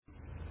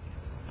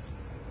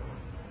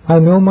I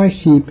know my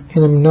sheep,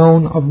 and am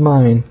known of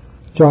mine.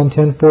 John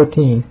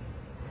 10:14.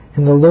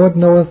 And the Lord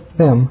knoweth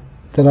them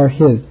that are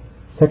his.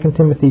 2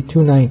 Timothy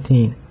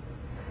 2:19.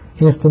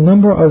 And if the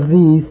number of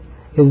these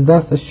is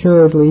thus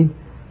assuredly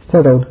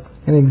settled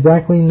and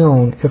exactly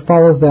known, it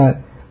follows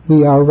that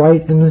we are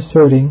right in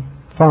asserting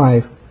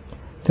 5.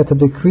 That the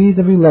decrees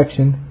of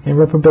election and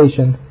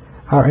reprobation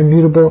are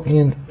immutable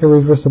and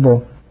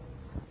irreversible.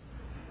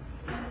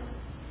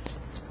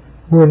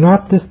 Were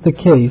not this the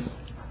case,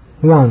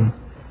 1.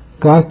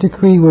 God's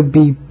decree would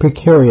be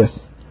precarious,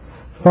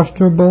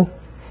 frustrable,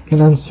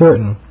 and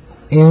uncertain,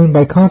 and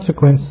by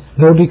consequence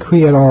no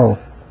decree at all.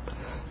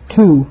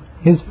 2.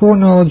 His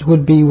foreknowledge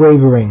would be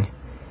wavering,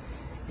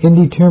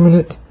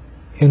 indeterminate,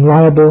 and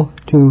liable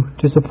to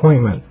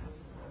disappointment,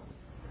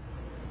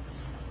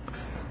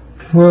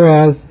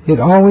 whereas it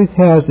always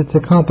has its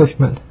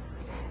accomplishment,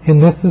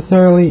 and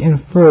necessarily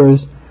infers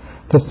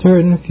the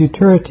certain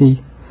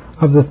futurity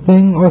of the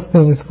thing or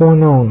things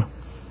foreknown.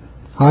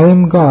 I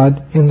am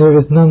God, and there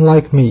is none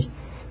like me,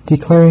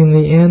 declaring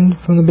the end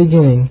from the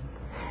beginning,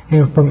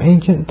 and from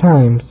ancient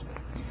times,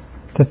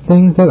 the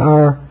things that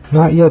are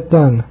not yet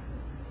done,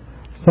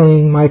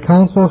 saying, My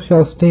counsel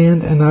shall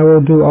stand, and I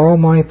will do all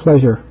my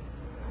pleasure.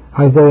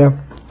 Isaiah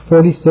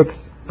 46,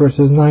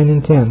 verses 9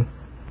 and 10.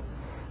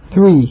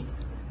 3.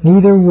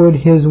 Neither would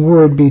his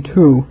word be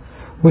true,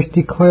 which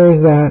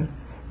declares that,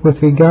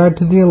 with regard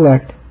to the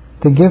elect,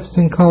 the gifts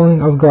and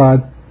calling of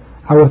God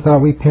are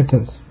without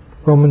repentance.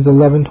 Romans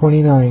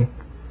 11:29.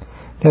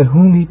 That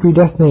whom he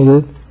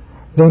predestinated,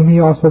 them he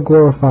also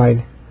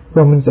glorified.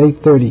 Romans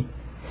 8:30.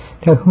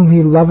 That whom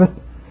he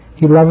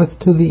loveth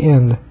to the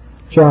end.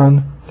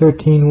 John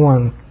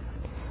 13:1.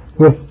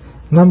 With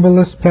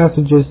numberless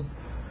passages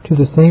to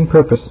the same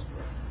purpose.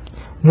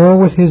 Nor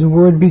would his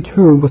word be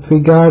true with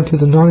regard to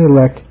the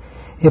non-elect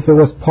if it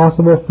was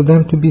possible for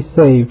them to be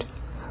saved,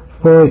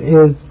 for it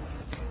is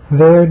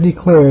there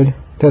declared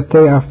that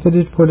they are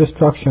fitted for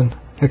destruction,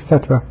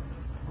 etc.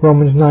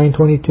 Romans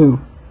 9:22.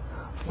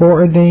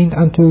 Foreordained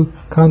unto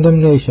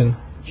condemnation,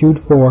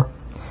 Jude 4,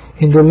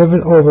 and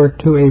delivered over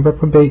to a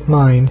reprobate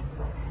mind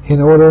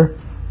in order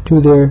to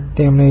their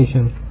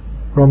damnation.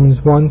 Romans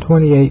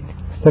 1:28,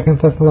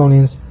 2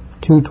 Thessalonians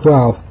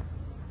 2:12.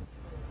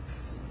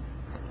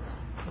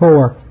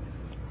 4.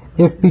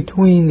 If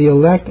between the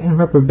elect and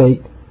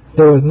reprobate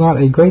there is not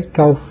a great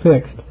gulf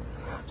fixed,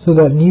 so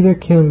that neither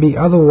can be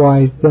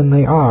otherwise than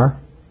they are,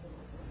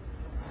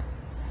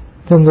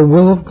 then the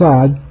will of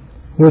God,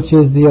 which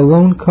is the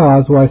alone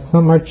cause why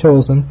some are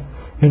chosen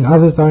and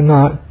others are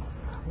not,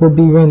 will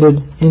be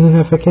rendered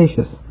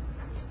inefficacious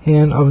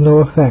and of no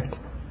effect.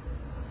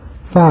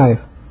 5.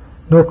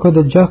 Nor could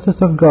the justice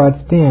of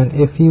God stand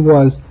if he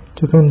was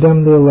to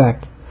condemn the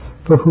elect,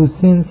 for whose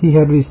sins he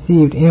had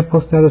received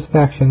ample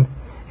satisfaction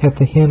at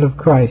the hand of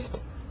Christ,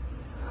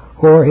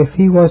 or if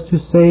he was to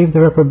save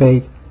the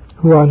reprobate,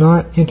 who are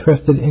not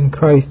interested in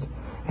Christ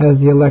as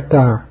the elect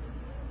are.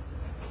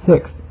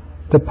 6.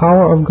 The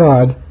power of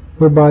God,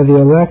 whereby the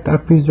elect are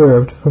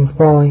preserved from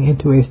falling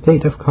into a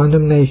state of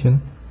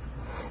condemnation,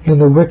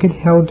 and the wicked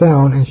held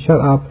down and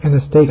shut up in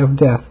a state of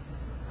death,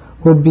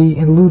 would be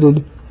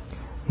eluded,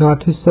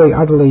 not to say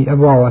utterly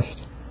abolished.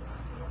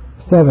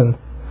 7.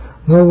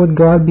 Nor would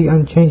God be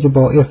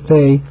unchangeable if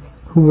they,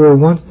 who were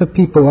once the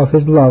people of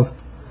his love,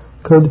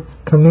 could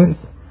commence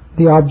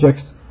the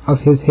objects of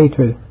his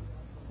hatred,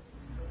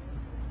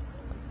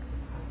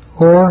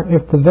 or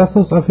if the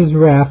vessels of his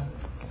wrath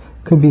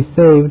could be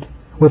saved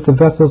with the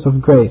vessels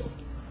of grace.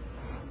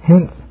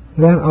 Hence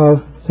that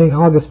of St.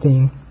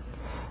 Augustine,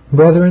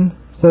 Brethren,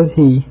 says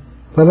he,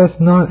 let us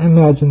not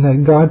imagine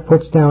that God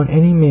puts down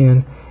any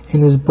man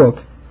in his book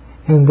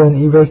and then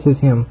erases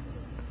him.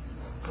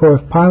 For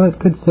if Pilate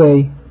could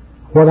say,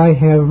 What I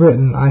have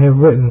written, I have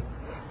written,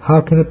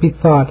 how can it be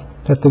thought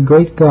that the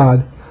great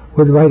God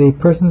would write a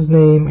person's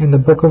name in the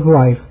book of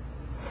life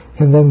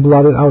and then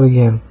blot it out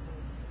again?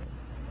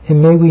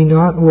 And may we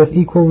not with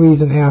equal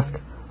reason ask,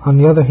 on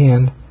the other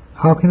hand,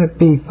 how can it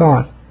be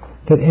thought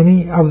that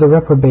any of the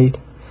reprobate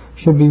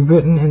should be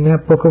written in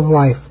that book of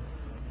life,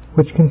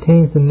 which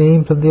contains the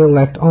names of the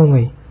elect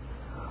only,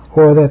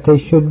 or that they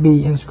should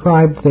be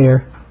inscribed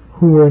there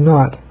who were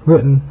not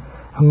written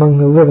among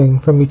the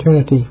living from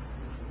eternity?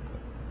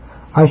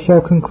 I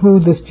shall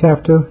conclude this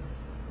chapter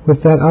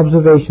with that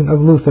observation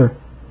of Luther.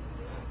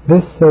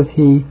 This, says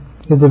he,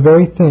 is the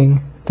very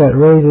thing that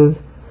raises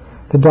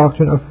the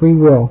doctrine of free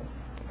will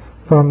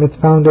from its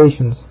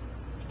foundations,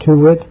 to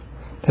wit,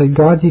 that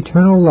God's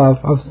eternal love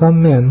of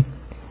some men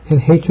and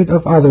hatred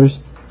of others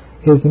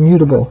is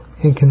immutable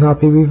and cannot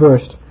be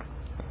reversed.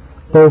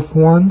 Both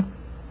one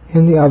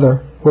and the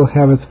other will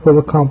have its full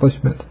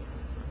accomplishment.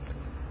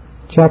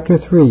 Chapter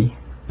 3,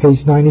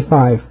 page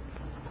 95,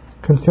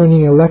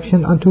 concerning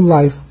election unto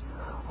life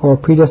or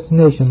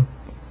predestination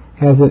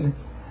as it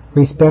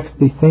respects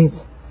the saints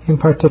in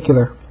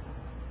particular.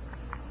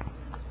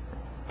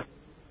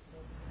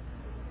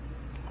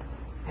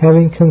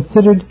 Having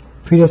considered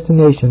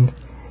predestination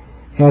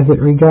as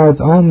it regards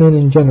all men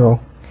in general,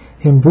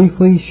 and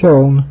briefly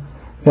shown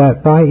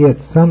that by it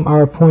some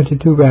are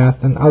appointed to wrath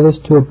and others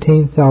to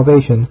obtain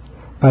salvation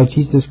by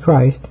Jesus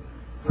Christ,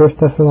 1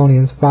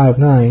 Thessalonians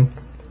 5:9,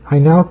 I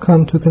now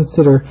come to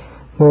consider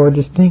more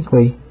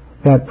distinctly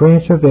that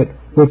branch of it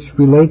which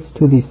relates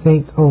to the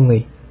saints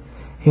only,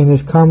 and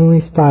is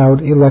commonly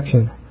styled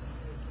election.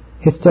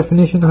 Its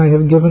definition I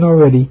have given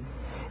already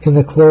in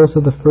the close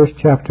of the first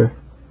chapter.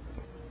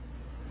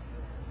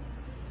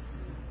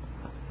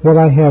 What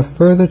I have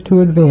further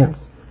to advance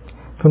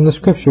from the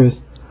Scriptures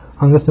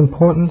on this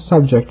important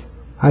subject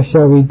I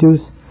shall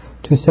reduce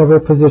to several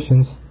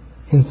positions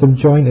and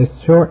subjoin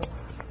a short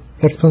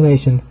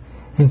explanation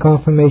and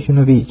confirmation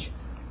of each.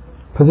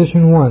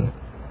 Position 1.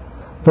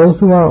 Those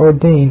who are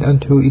ordained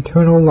unto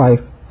eternal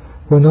life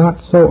were not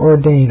so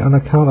ordained on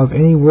account of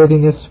any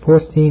worthiness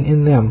foreseen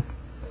in them,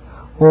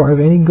 or of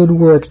any good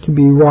works to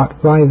be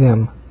wrought by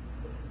them,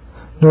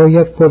 nor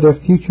yet for their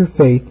future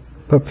faith,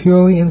 but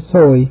purely and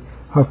solely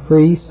of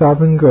free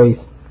sovereign grace,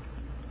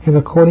 and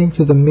according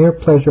to the mere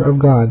pleasure of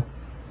God.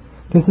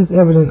 This is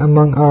evident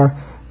among our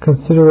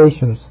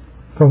considerations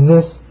from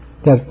this,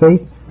 that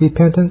faith,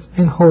 repentance,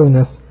 and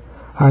holiness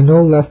are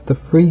no less the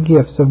free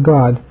gifts of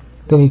God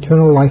than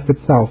eternal life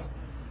itself.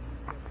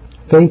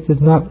 Faith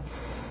is not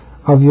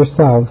of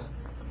yourselves,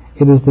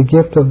 it is the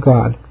gift of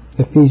God,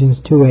 Ephesians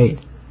 2:8.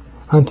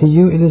 Unto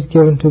you it is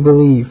given to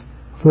believe,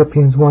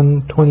 Philippians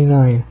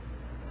 1:29.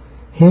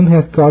 Him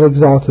hath God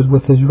exalted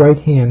with his right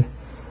hand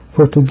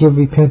for to give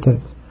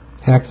repentance,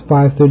 Acts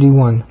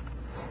 5:31.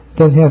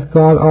 Then hath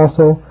God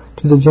also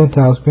to the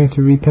Gentiles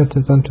granted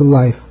repentance unto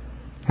life,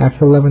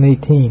 Acts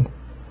 11:18.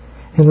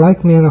 In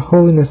like manner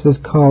holiness is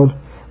called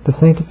the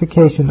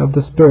sanctification of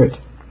the Spirit,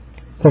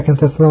 2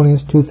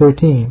 Thessalonians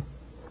 2:13.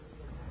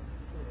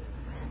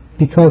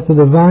 Because the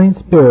divine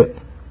Spirit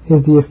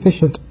is the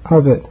efficient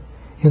of it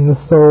in the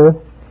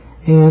soul,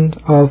 and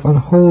of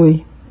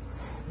unholy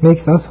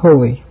makes us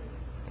holy.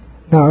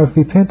 Now if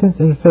repentance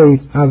and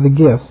faith are the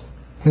gifts,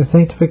 and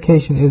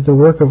sanctification is the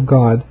work of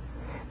God,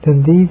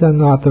 then these are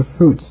not the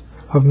fruits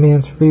of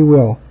man's free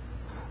will,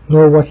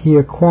 nor what he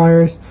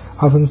acquires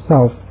of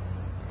himself,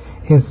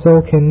 and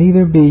so can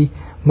neither be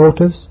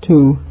motives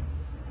to,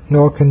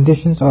 nor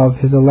conditions of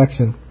his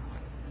election,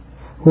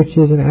 which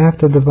is an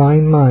act of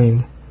divine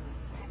mind,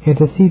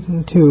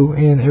 antecedent to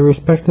and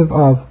irrespective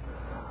of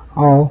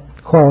all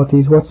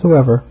qualities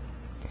whatsoever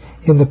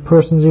in the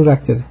persons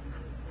elected.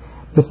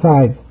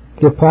 Besides,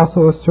 the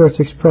Apostle asserts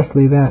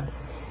expressly that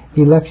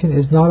election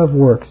is not of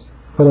works,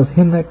 but of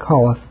him that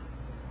calleth,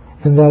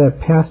 and that it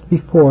passed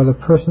before the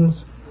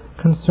persons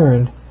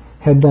concerned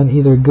had done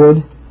either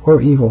good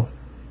or evil.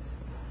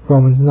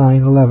 Romans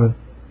 9:11.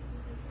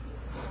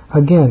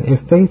 Again,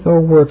 if faith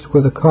or works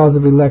were the cause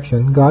of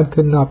election, God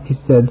could not be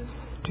said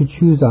to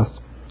choose us,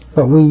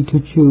 but we to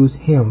choose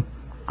him,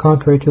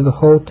 contrary to the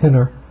whole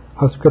tenor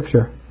of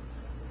Scripture.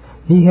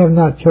 Ye have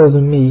not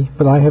chosen me,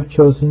 but I have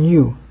chosen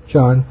you,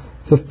 John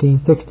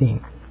 15:16.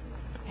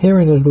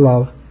 Herein is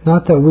love,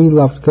 not that we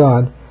loved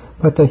God,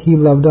 but that he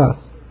loved us.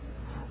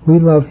 We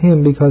love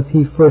him because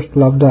he first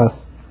loved us,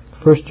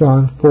 1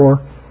 John 4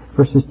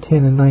 verses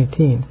 10 and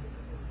 19.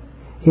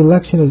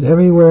 Election is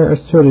everywhere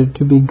asserted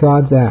to be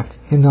God's act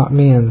and not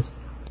man's,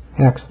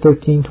 Acts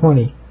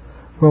 13:20,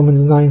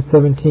 Romans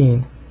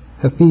 9:17,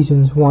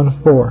 Ephesians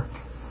 1:4,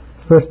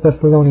 1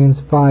 Thessalonians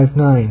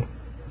 5:9,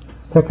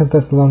 2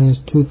 Thessalonians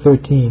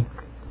 2:13.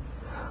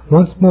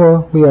 Once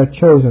more we are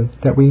chosen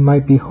that we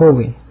might be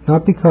holy,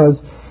 not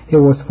because it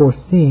was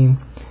foreseen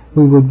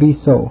we would be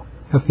so,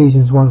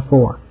 Ephesians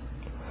 1:4.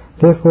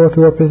 Therefore,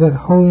 to represent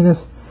holiness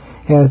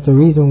as the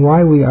reason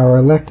why we are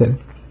elected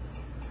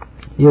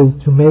is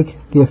to make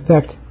the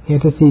effect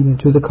antecedent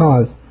to the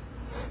cause.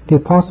 The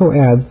Apostle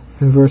adds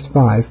in verse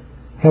 5,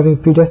 having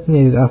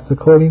predestinated us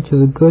according to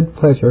the good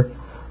pleasure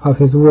of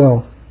his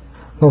will,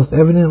 most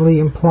evidently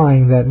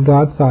implying that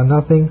God saw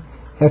nothing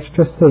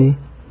extra se,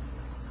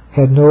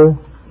 had no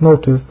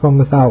motive from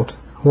without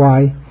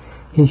why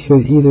he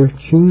should either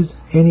choose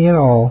any at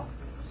all,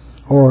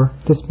 or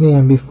this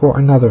man before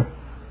another.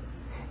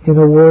 In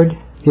a word,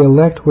 the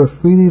elect were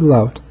freely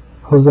loved,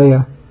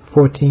 Hosea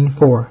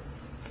 14:4,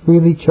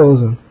 freely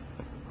chosen,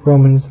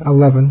 Romans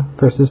 11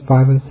 verses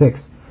 5 and 6,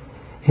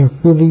 and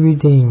freely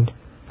redeemed,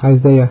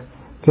 Isaiah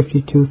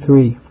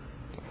 52:3.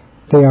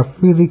 They are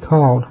freely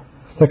called,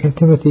 2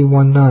 Timothy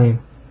 1:9,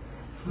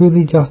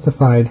 freely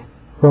justified,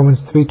 Romans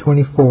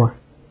 3:24,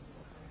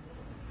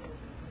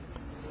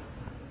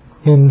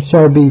 and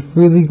shall be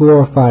freely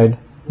glorified,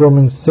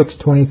 Romans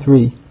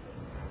 6:23.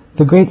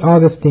 The great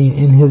Augustine,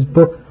 in his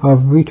book of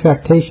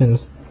Retractations,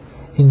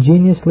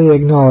 ingeniously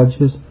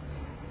acknowledges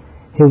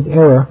his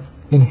error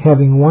in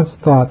having once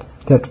thought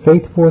that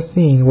faith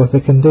foreseen was a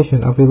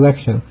condition of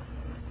election.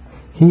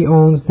 He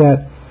owns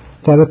that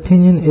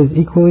opinion is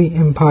equally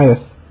impious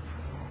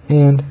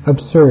and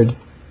absurd,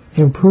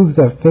 and proves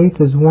that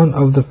faith is one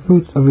of the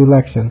fruits of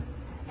election,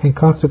 and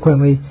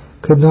consequently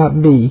could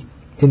not be,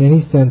 in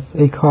any sense,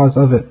 a cause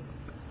of it.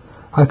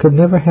 I could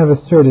never have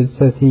asserted,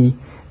 says he,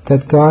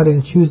 that God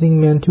in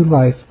choosing men to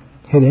life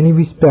had any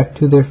respect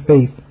to their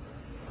faith,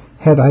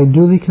 had I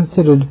duly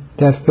considered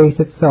that faith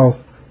itself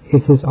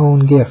is his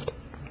own gift.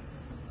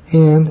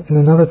 And in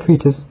another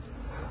treatise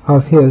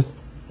of his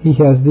he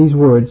has these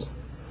words,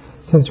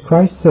 "Since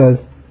Christ says,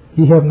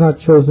 Ye have not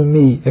chosen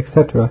me,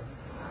 etc.,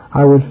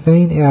 I would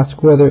fain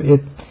ask whether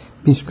it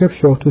be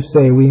scriptural to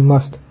say we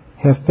must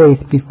have faith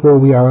before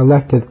we are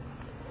elected,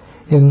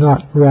 and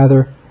not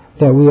rather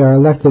that we are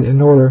elected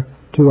in order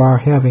to our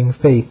having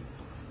faith."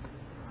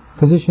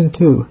 Position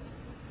 2.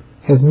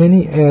 As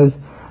many as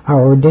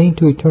are ordained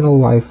to eternal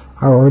life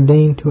are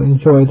ordained to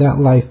enjoy that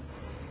life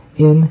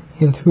in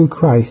and through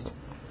Christ,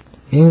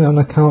 and on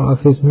account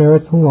of his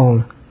merits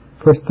alone.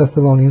 1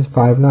 Thessalonians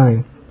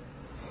 5:9.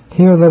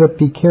 Here let it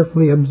be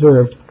carefully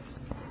observed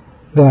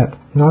that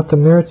not the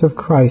merits of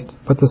Christ,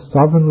 but the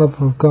sovereign love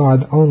of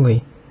God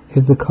only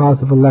is the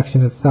cause of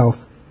election itself.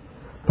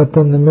 But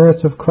then the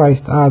merits of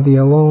Christ are the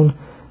alone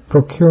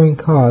procuring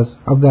cause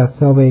of that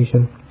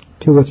salvation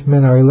to which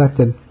men are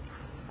elected.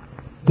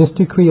 This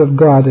decree of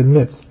God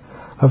admits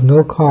of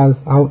no cause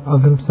out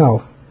of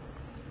himself,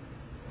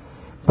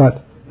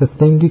 but the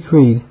thing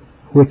decreed,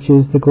 which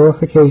is the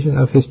glorification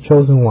of his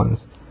chosen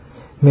ones,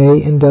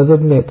 may and does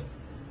admit,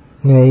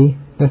 nay,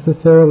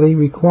 necessarily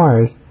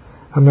requires,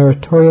 a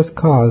meritorious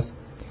cause,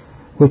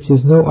 which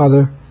is no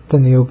other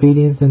than the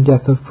obedience and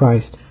death of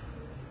Christ.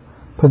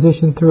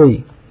 Position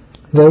 3.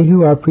 They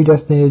who are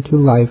predestinated to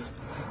life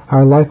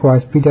are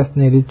likewise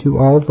predestinated to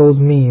all those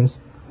means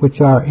which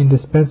are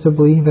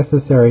indispensably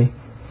necessary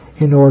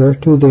in order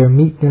to their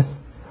meetness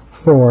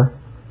for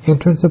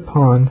entrance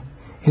upon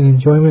and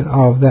enjoyment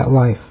of that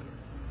life,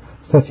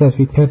 such as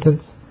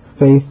repentance,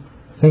 faith,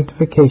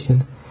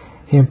 sanctification,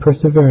 and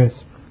perseverance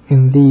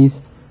in these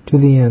to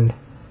the end.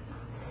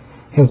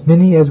 As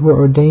many as were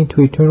ordained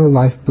to eternal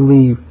life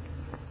believe.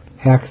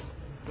 Acts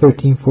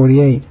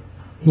 13:48.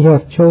 He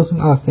hath chosen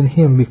us in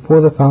him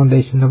before the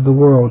foundation of the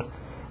world,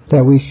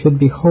 that we should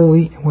be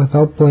holy and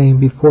without blame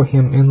before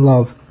him in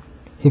love.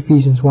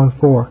 Ephesians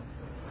 1:4.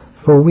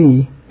 For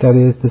we, that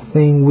is, the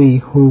same we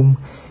whom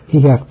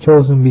he hath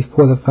chosen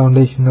before the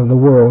foundation of the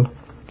world,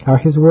 are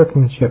his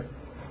workmanship,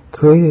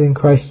 created in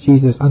Christ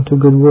Jesus unto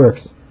good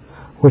works,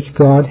 which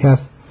God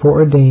hath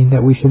foreordained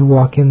that we should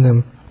walk in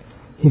them.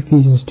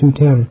 Ephesians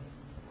 2:10.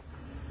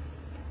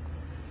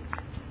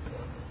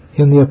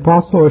 And the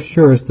Apostle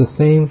assures the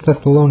same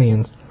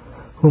Thessalonians,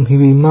 whom he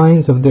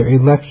reminds of their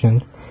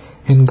election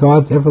and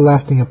God's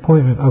everlasting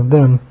appointment of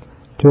them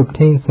to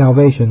obtain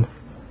salvation,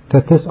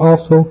 that this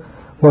also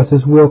was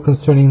his will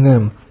concerning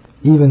them,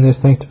 even their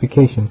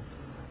sanctification.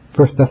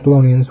 1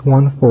 Thessalonians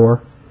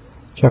 1:4,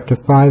 chapter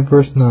 5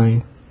 verse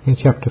 9, and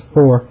chapter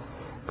 4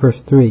 verse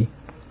 3,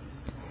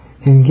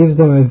 and gives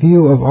them a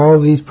view of all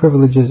these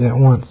privileges at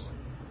once.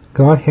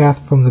 God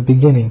hath from the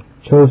beginning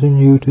chosen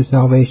you to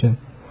salvation,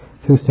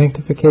 through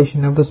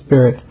sanctification of the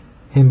Spirit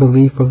and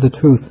belief of the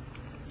truth.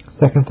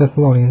 2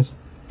 Thessalonians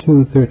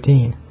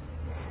 2:13.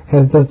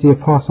 As does the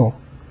Apostle,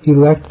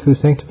 elect through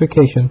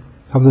sanctification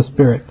of the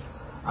Spirit,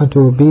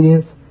 unto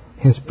obedience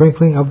and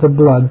sprinkling of the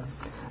blood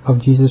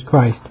of Jesus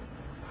Christ.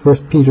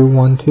 1 Peter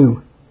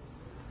 1:2.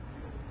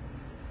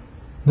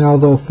 Now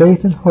though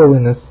faith and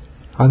holiness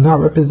are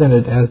not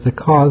represented as the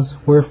cause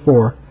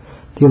wherefore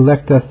the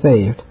elect are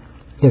saved,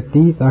 yet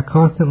these are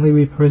constantly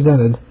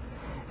represented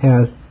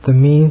as the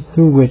means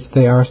through which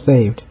they are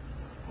saved,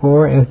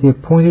 or as the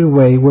appointed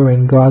way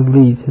wherein God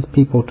leads his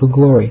people to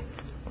glory,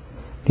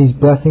 these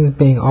blessings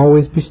being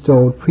always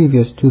bestowed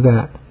previous to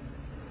that.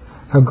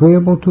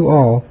 Agreeable to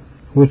all,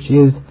 which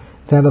is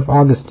that of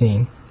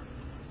Augustine,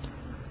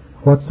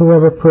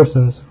 whatsoever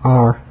persons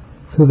are,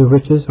 through the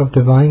riches of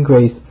divine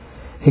grace,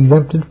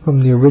 exempted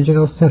from the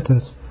original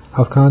sentence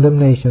of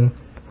condemnation,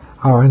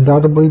 are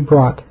undoubtedly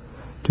brought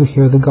to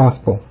hear the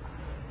gospel.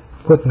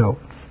 Footnote.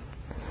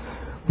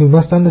 We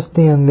must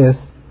understand this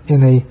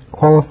in a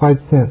qualified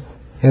sense,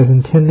 as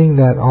intending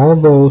that all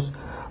those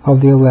of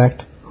the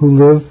elect who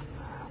live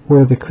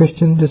where the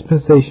Christian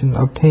dispensation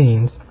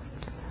obtains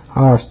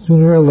are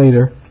sooner or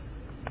later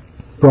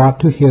brought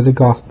to hear the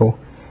gospel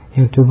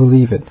and to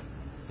believe it.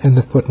 End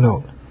of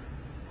footnote.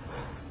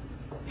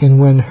 And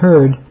when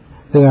heard,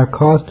 they are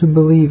caused to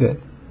believe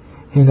it,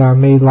 and are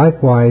made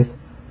likewise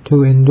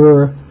to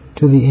endure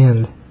to the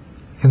end,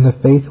 in the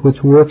faith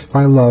which works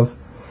by love,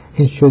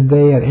 and should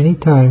they at any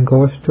time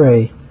go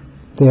astray,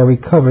 they are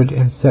recovered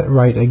and set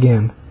right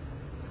again.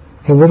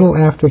 A little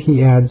after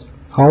he adds,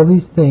 all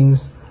these things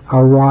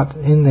are wrought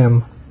in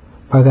them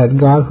by that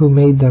God who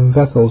made them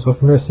vessels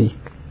of mercy,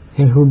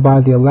 and who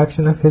by the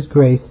election of his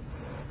grace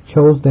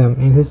chose them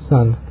in his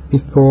Son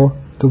before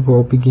the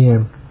world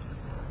began.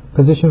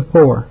 Position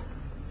 4.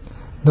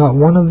 Not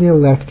one of the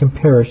elect can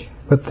perish,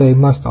 but they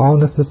must all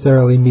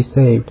necessarily be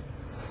saved.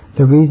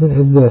 The reason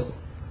is this: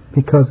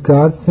 because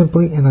God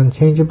simply and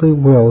unchangeably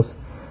wills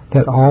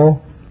that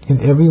all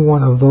and every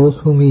one of those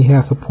whom he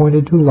hath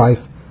appointed to life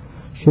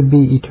should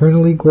be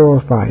eternally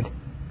glorified.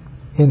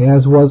 And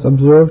as was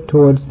observed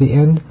towards the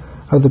end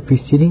of the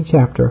preceding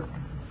chapter,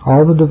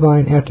 all the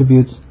divine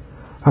attributes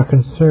are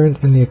concerned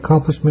in the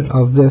accomplishment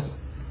of this,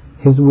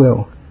 his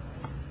will.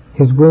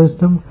 His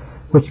wisdom,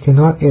 which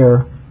cannot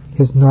err,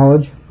 his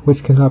knowledge,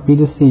 which cannot be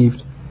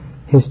deceived,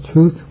 his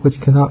truth,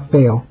 which cannot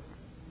fail,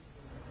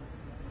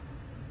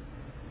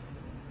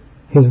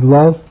 His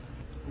love,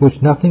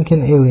 which nothing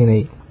can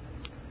alienate,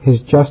 His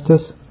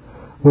justice,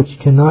 which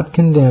cannot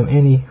condemn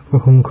any for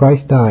whom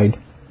Christ died,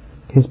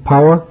 His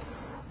power,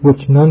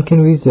 which none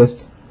can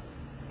resist,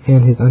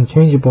 and His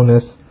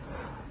unchangeableness,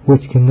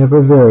 which can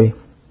never vary.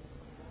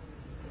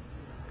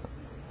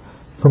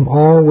 From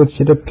all which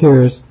it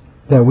appears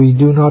that we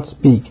do not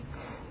speak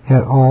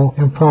at all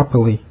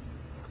improperly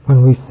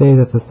when we say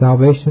that the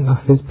salvation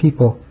of His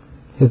people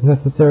is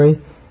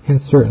necessary and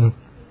certain.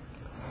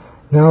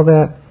 Now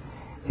that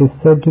is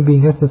said to be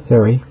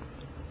necessary,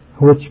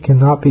 which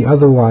cannot be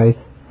otherwise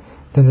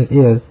than it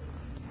is,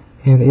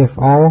 and if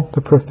all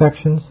the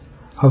perfections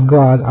of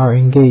God are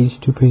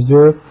engaged to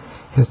preserve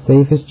and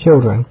save His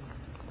children,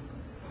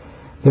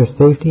 their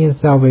safety and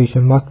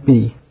salvation must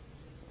be,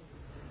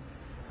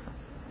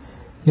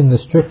 in the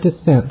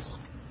strictest sense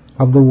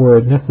of the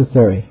word,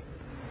 necessary.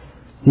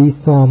 See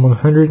Psalm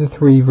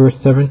 103 verse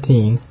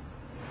 17,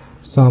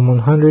 Psalm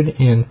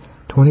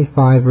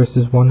 125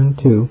 verses 1 and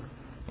 2,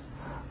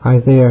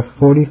 Isaiah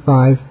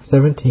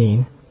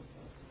 45:17,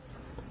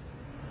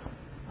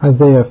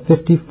 Isaiah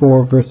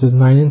 54 verses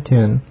 9 and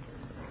 10,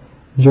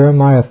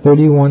 Jeremiah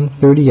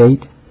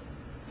 31:38,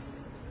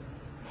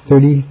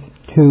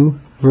 32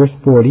 verse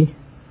 40,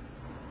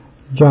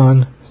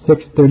 John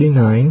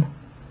 6:39,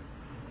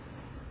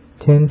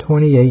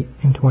 10:28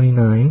 and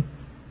 29,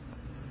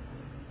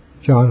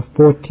 John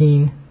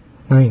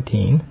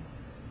 14:19,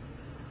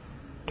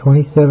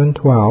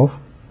 27:12,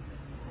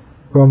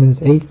 Romans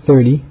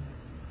 8:30,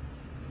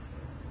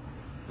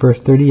 verse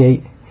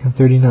 38 and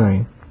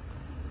 39,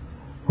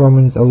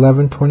 Romans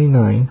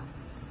 11:29,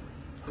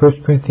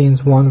 1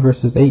 Corinthians 1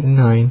 verses 8 and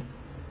 9,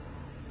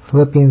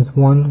 Philippians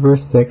 1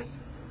 verse 6,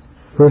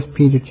 1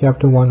 Peter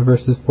chapter 1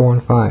 verses 4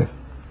 and 5.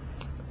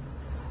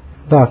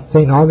 Thus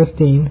St.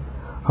 Augustine,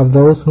 of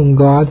those whom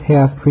God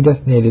hath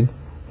predestinated,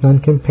 none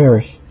can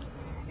perish,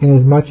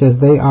 inasmuch as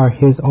they are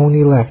His own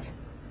elect,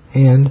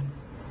 and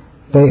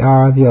they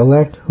are the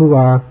elect who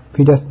are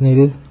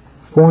predestinated,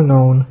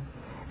 foreknown,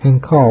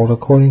 and called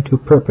according to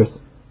purpose.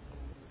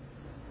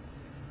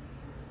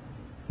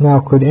 Now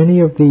could any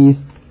of these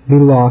be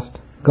lost,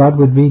 God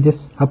would be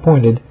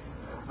disappointed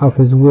of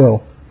His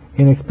will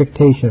and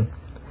expectation,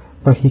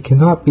 but He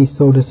cannot be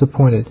so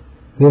disappointed,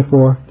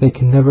 therefore they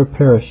can never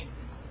perish.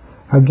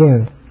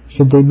 Again,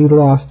 should they be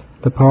lost,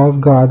 the power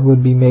of God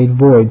would be made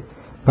void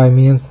by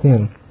man's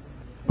sin,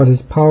 but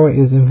His power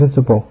is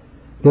invincible,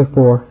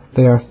 therefore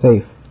they are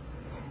safe.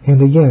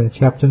 And again,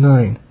 chapter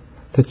 9,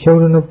 the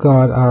children of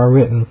God are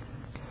written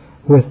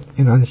with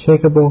an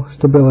unshakable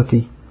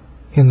stability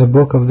in the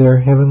book of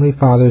their heavenly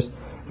Father's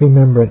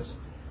remembrance.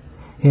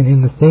 And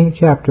in the same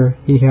chapter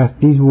he hath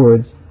these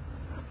words,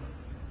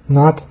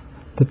 not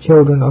the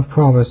children of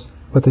promise,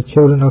 but the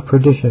children of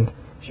perdition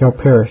shall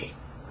perish.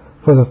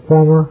 For the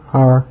former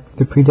are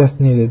the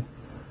predestinated,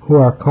 who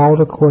are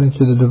called according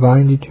to the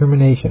divine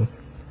determination,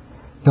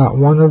 not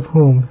one of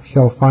whom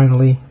shall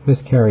finally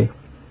miscarry.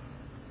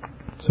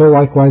 So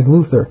likewise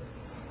Luther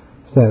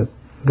says,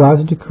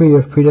 God's decree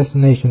of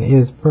predestination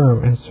is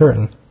firm and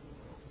certain,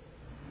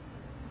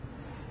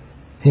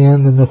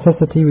 and the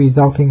necessity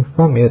resulting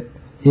from it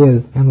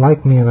is, in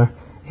like manner,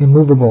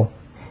 immovable,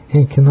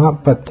 and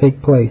cannot but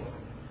take place.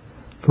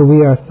 For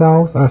we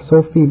ourselves are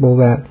so feeble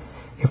that,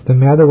 if the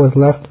matter was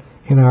left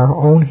in our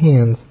own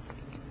hands,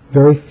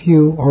 very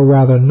few, or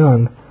rather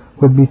none,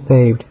 would be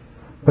saved,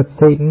 but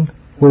Satan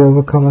would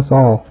overcome us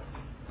all.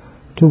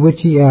 To which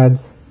he adds,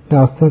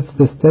 now since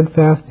the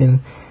steadfast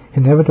and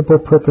inevitable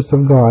purpose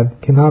of God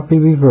cannot be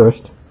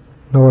reversed,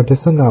 nor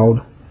disannulled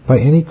by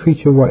any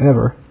creature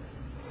whatever,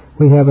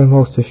 we have a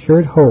most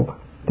assured hope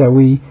that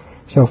we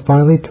shall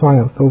finally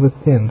triumph over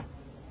sin,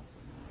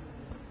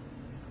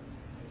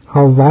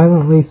 how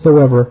violently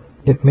soever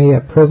it may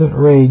at present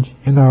rage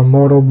in our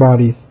mortal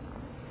bodies.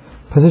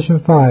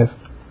 Position 5.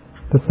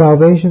 The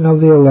salvation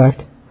of the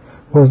elect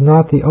was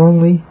not the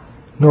only,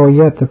 nor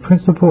yet the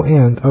principal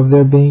end of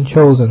their being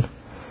chosen,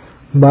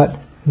 but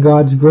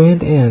God's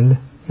grand end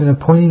in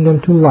appointing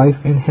them to life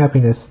and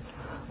happiness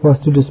was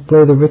to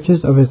display the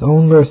riches of His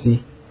own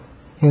mercy,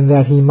 and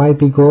that He might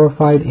be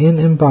glorified in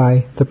and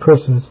by the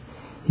persons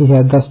He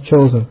had thus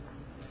chosen.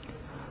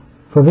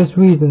 For this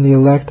reason the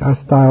elect are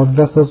styled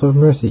vessels of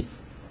mercy,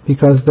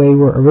 because they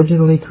were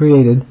originally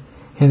created,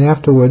 and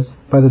afterwards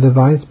by the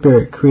divine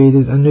Spirit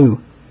created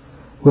anew,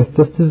 with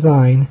this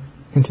design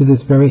and to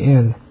this very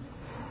end,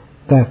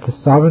 that the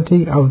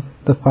sovereignty of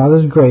the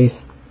Father's grace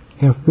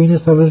and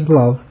freeness of His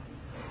love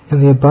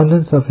and the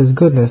abundance of His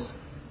goodness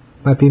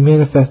might be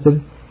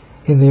manifested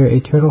in their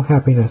eternal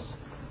happiness.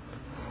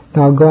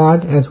 Now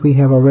God, as we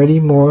have already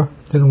more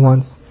than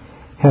once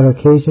had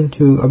occasion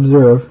to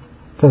observe,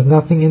 does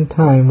nothing in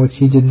time which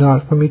He did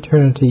not from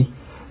eternity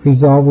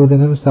resolve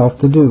within Himself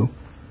to do.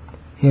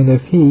 And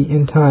if He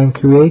in time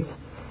creates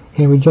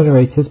and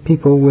regenerates His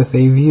people with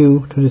a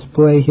view to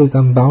display His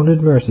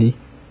unbounded mercy,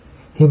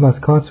 He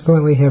must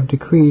consequently have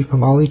decreed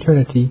from all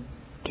eternity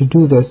to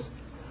do this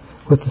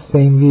with the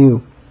same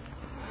view,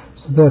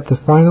 so that the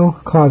final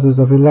causes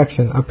of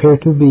election appear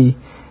to be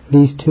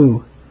these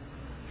two: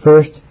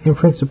 first and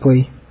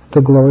principally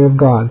the glory of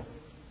God,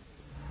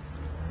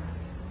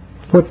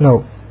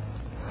 Footnote: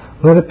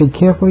 Let it be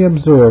carefully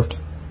observed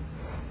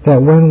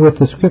that when with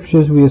the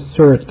Scriptures we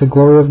assert the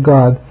glory of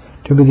God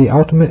to be the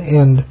ultimate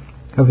end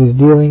of his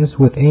dealings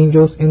with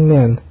angels and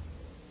men,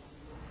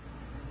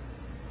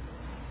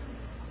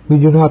 we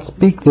do not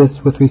speak this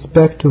with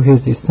respect to his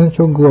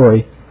essential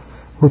glory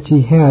which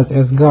he has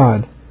as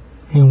God,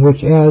 and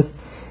which, as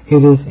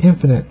it is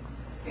infinite,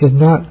 is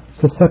not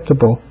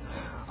susceptible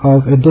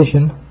of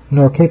addition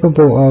nor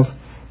capable of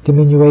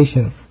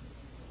diminution,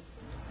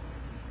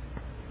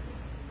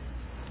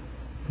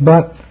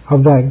 but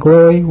of that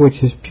glory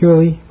which is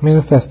purely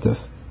manifesteth.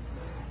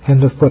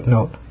 End of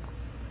footnote.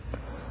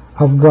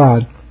 Of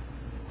God,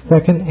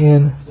 second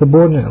and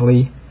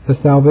subordinately, the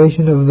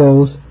salvation of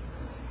those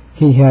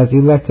he has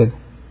elected,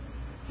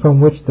 from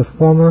which the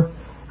former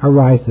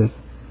arises,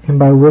 and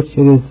by which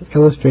it is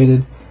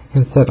illustrated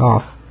and set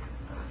off.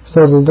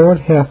 So the Lord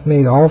hath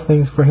made all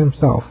things for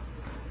himself.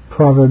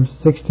 Proverbs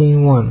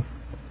 16:1.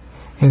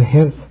 And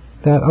hence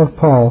that of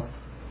Paul,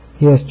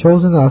 he has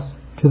chosen us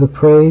to the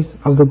praise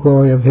of the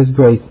glory of his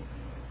grace.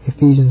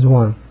 Ephesians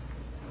 1.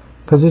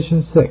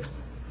 Position 6.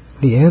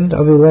 The end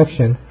of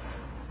election,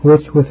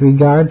 which with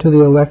regard to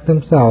the elect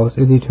themselves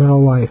is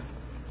eternal life.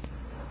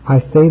 I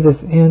say this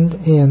end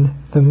and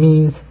the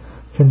means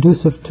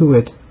conducive to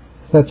it,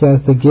 such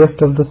as the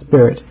gift of the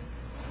Spirit,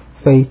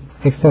 faith,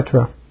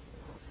 etc.,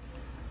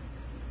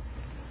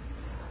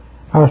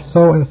 are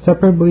so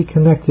inseparably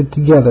connected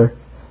together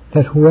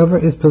that whoever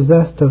is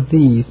possessed of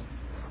these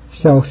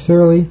shall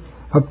surely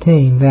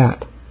obtain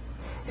that,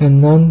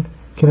 and none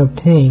can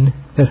obtain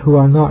that who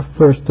are not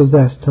first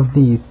possessed of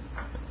these.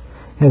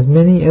 As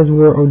many as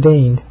were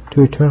ordained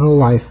to eternal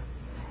life,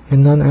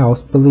 and none else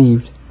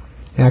believed.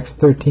 Acts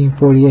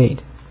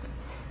 13:48.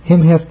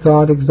 Him hath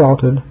God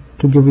exalted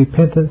to give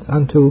repentance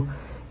unto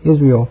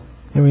Israel,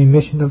 and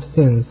remission of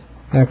sins.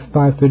 Acts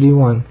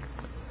 5:31.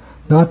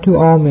 Not to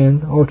all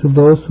men, or to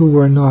those who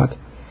were not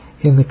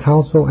in the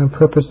counsel and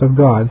purpose of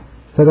God,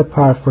 set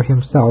apart for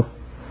himself,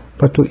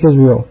 but to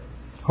Israel,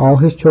 all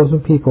his chosen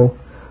people,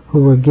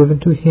 who were given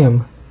to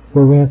him,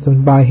 were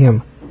ransomed by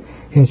him,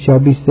 and shall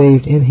be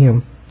saved in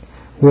him,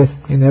 with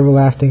an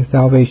everlasting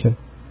salvation,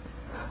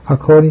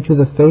 according to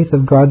the faith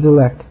of God's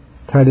elect.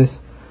 Titus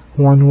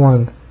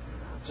 1:1.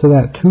 So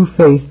that true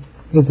faith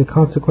is the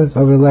consequence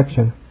of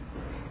election,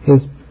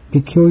 is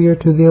peculiar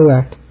to the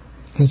elect,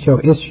 and shall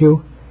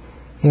issue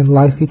in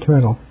life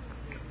eternal.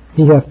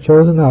 He hath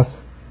chosen us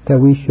that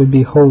we should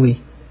be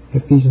holy.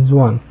 Ephesians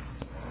 1.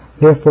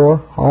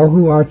 Therefore all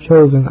who are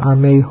chosen are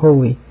made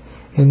holy,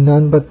 and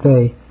none but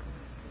they.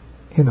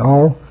 And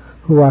all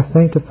who are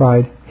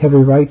sanctified have a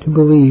right to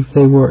believe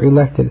they were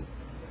elected,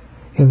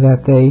 and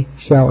that they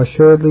shall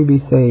assuredly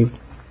be saved.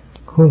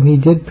 Whom he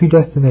did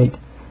predestinate,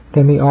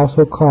 them he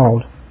also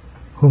called.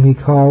 Whom he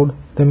called,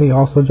 them he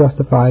also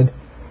justified.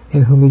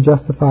 And whom he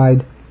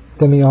justified,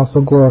 them he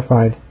also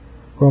glorified.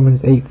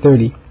 Romans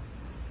 8:30.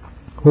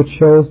 Which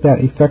shows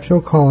that effectual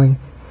calling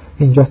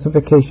and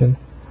justification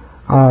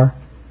are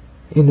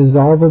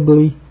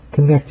indissolubly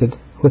connected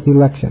with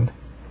election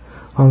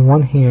on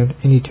one hand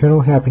and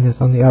eternal happiness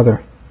on the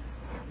other,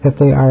 that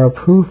they are a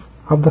proof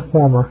of the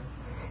former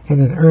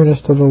and an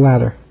earnest of the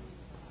latter.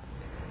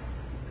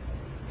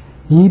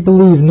 Ye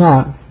believe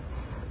not,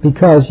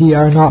 because ye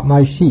are not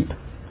my sheep.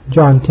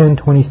 John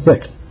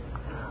 10:26.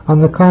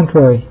 On the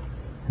contrary,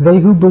 they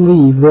who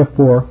believe,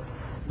 therefore,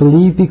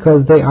 believe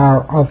because they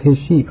are of his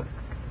sheep.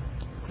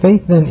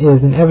 Faith then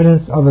is an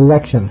evidence of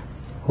election,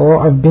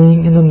 or of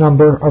being in the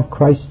number of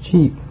Christ's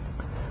sheep,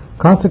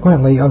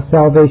 consequently of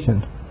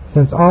salvation,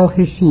 since all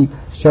his sheep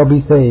shall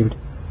be saved.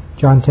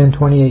 John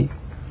 10:28.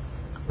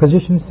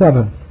 Position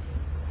 7.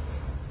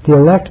 The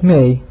elect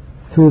may,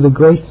 through the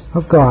grace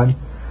of God,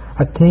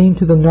 attain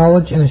to the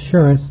knowledge and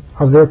assurance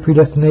of their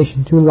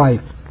predestination to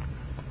life,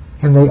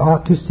 and they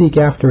ought to seek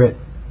after it.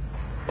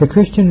 The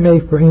Christian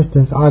may, for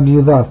instance,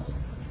 argue thus: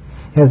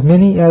 as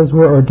many as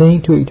were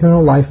ordained to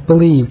eternal life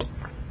believed.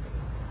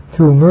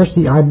 Through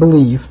mercy I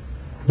believe,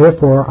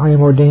 therefore I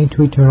am ordained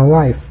to eternal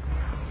life.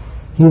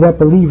 He that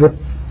believeth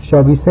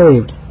shall be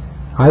saved.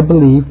 I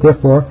believe,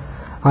 therefore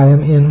I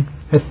am in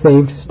a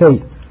saved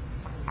state.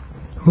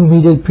 Whom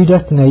he did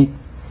predestinate,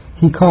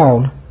 he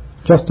called,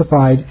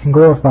 justified, and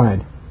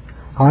glorified.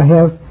 I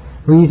have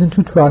reason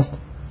to trust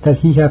that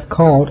he hath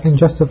called and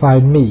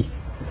justified me.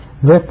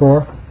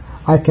 Therefore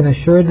I can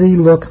assuredly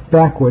look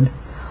backward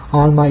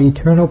on my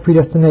eternal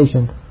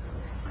predestination,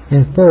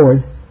 and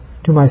forward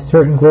to my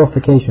certain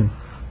glorification.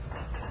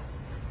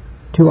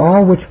 To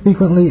all which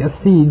frequently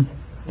exceeds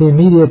the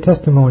immediate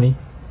testimony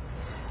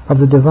of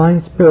the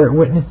divine Spirit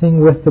witnessing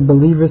with the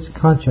believer's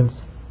conscience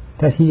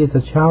that he is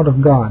a child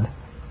of God.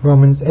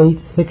 Romans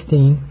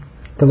 8:16,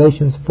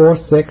 Galatians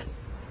 4:6,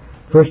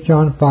 1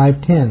 John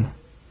 5:10.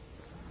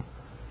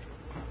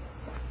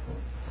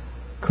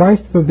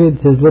 Christ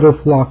forbids his little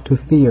flock to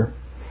fear,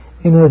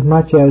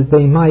 inasmuch as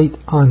they might,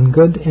 on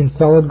good and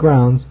solid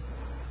grounds,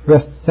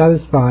 rest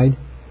satisfied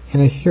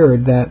and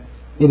assured that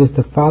it is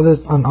the Father's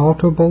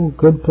unalterable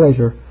good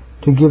pleasure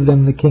to give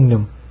them the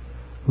kingdom.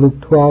 Luke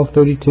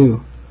 12:32.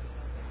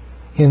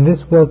 And this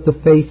was the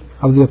faith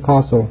of the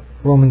apostle,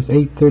 Romans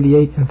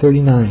 8:38 and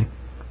 39.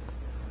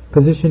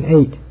 Position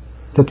 8.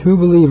 The true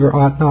believer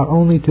ought not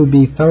only to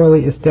be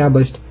thoroughly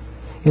established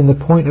in the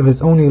point of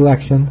his own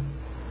election,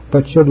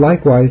 but should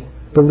likewise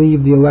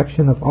believe the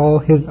election of all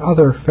his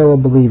other fellow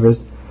believers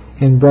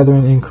and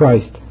brethren in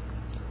Christ.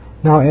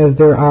 Now, as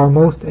there are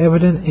most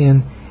evident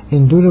and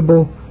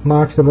indubitable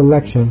marks of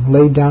election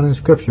laid down in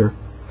Scripture,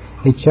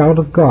 a child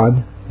of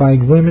God, by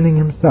examining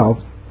himself,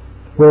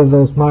 whether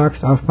those marks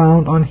are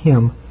found on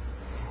him,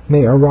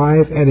 may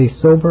arrive at a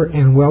sober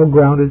and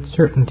well-grounded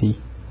certainty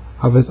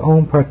of his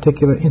own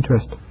particular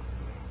interest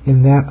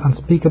in that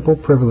unspeakable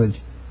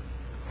privilege,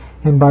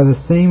 and by the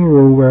same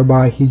rule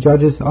whereby he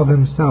judges of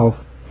himself,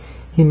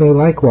 he may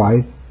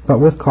likewise, but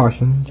with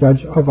caution,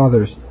 judge of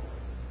others.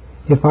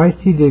 If I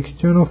see the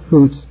external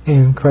fruits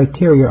and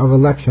criteria of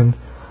election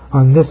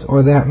on this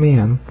or that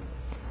man,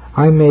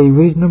 I may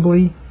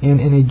reasonably and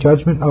in a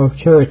judgment of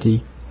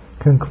charity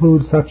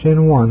conclude such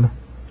an one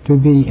to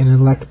be an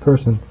elect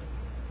person.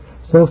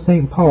 So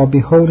St. Paul,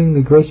 beholding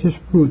the gracious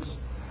fruits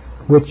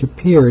which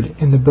appeared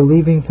in the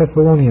believing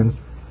Thessalonians,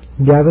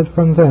 gathered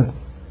from thence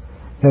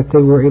that they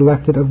were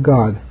elected of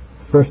God,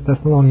 1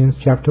 Thessalonians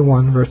chapter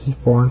 1, verses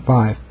 4 and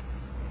 5,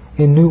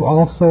 and knew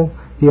also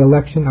the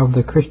election of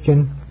the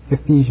Christian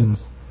Ephesians,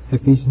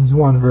 Ephesians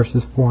 1,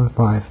 verses 4 and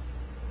 5,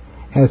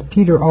 as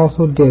Peter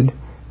also did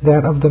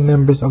that of the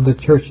members of the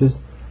churches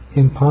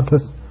in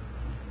Pontus,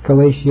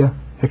 Galatia,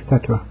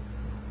 etc.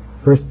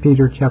 1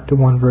 Peter chapter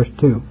 1, verse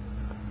 2.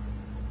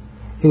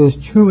 It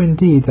is true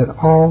indeed that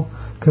all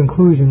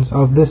conclusions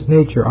of this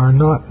nature are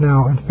not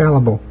now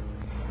infallible,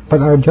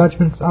 but our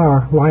judgments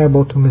are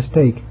liable to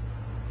mistake,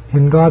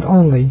 and God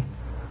only,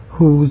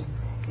 whose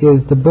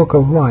is the book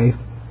of life,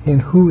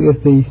 and who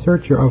is the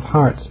searcher of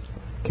hearts,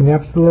 can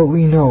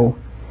absolutely know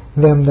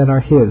them that are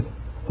his.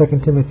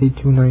 2 Timothy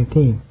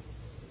 2:19.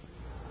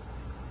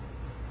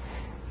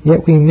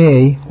 Yet we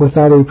may,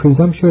 without a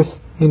presumptuous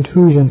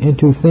intrusion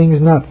into things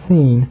not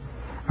seen,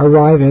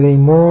 arrive at a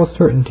moral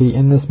certainty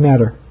in this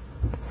matter,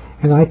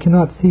 and I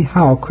cannot see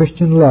how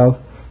Christian love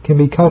can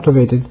be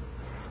cultivated,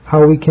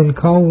 how we can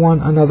call one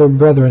another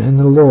brethren in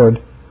the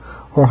Lord,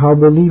 or how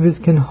believers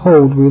can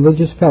hold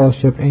religious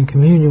fellowship and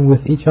communion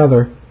with each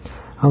other,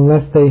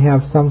 unless they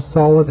have some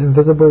solid and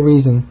visible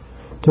reason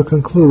to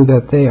conclude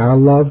that they are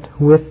loved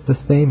with the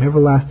same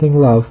everlasting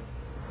love,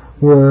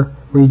 were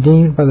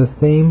redeemed by the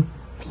same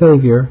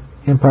Saviour,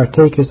 and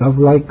partakers of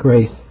like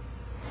grace,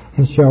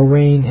 and shall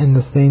reign in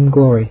the same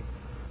glory.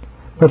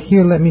 But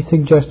here let me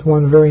suggest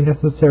one very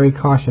necessary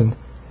caution,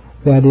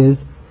 that is,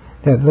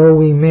 that though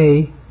we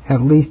may,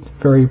 at least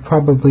very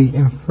probably,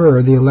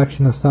 infer the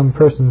election of some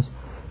persons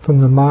from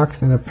the marks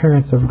and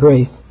appearance of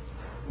grace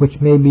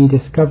which may be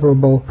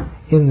discoverable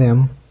in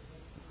them,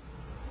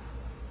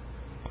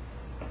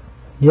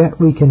 yet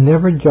we can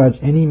never judge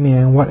any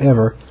man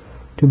whatever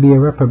to be a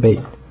reprobate.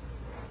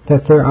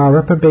 That there are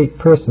reprobate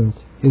persons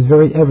is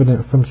very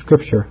evident from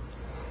Scripture,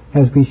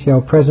 as we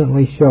shall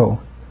presently show,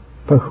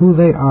 but who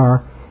they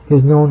are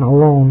is known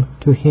alone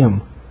to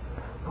Him,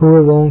 who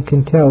alone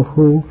can tell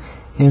who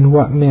and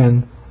what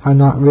men are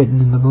not written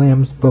in the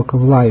Lamb's book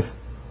of life.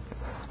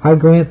 I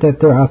grant that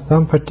there are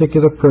some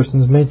particular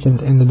persons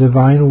mentioned in the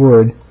divine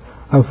word,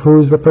 of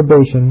whose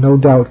reprobation no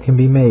doubt can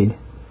be made,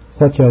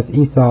 such as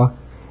Esau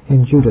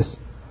and Judas.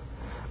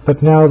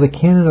 But now the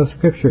canon of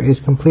Scripture is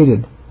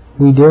completed.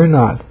 We dare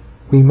not,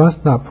 we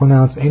must not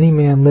pronounce any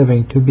man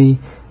living to be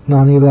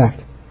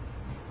non-elect,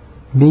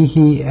 be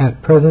he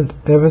at present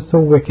ever so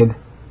wicked.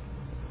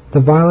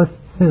 The vilest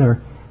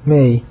sinner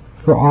may,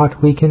 for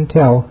aught we can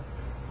tell,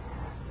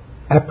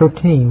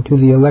 appertain to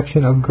the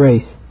election of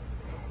grace,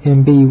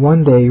 and be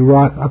one day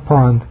wrought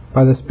upon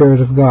by the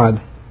Spirit of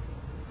God.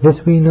 This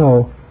we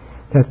know,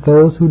 that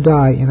those who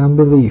die in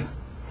unbelief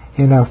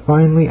and are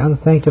finally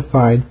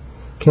unsanctified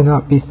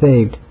cannot be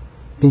saved,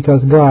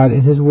 because God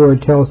in His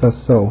Word tells us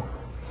so,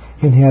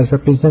 and has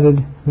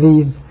represented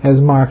these as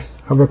marks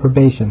of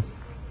reprobation.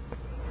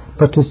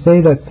 But to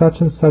say that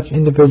such and such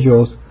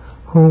individuals,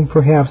 whom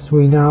perhaps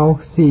we now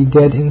see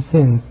dead in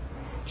sins,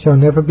 shall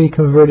never be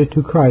converted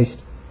to Christ,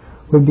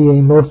 would be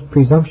a most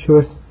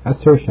presumptuous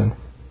assertion,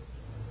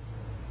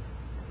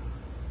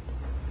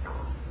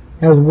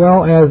 as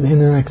well as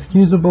in an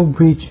excusable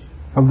breach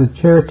of the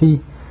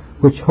charity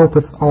which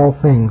hopeth all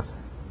things.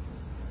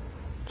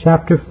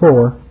 Chapter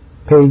 4,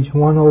 page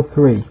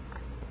 103,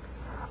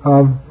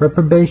 of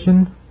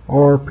reprobation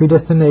or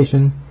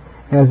predestination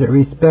as it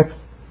respects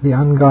the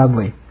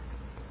ungodly.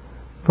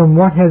 From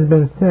what has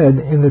been said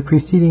in the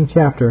preceding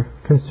chapter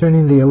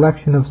concerning the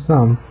election of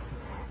some,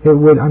 it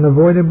would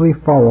unavoidably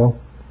follow,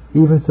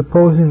 even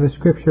supposing the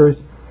Scriptures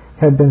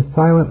had been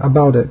silent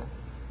about it,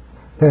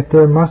 that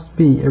there must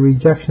be a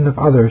rejection of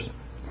others,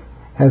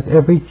 as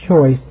every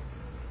choice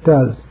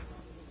does.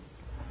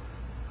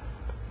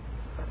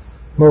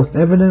 Most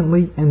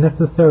evidently and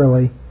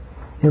necessarily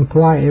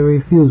imply a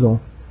refusal,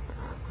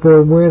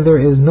 for where there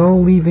is no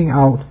leaving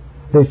out,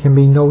 there can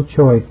be no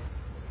choice.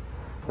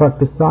 But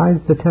besides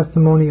the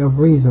testimony of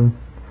reason,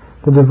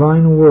 the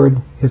divine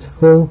word is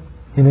full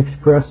and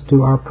express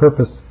to our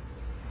purpose.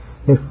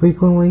 It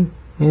frequently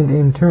and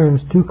in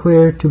terms too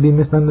clear to be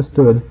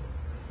misunderstood,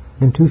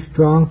 and too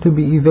strong to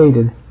be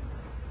evaded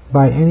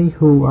by any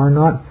who are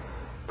not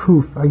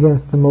proof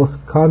against the most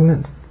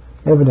cognate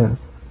evidence,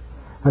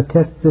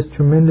 attest this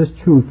tremendous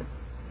truth,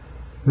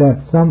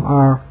 that some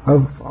are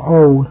of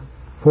old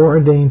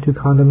foreordained to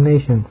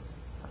condemnation.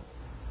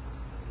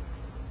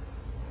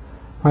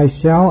 I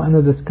shall, in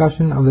the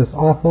discussion of this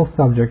awful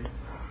subject,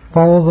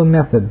 follow the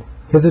method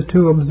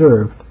hitherto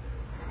observed,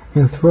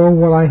 and throw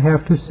what I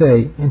have to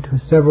say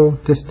into several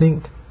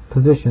distinct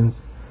positions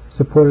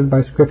supported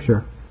by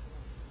Scripture.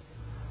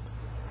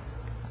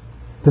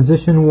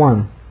 Position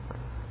 1.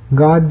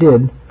 God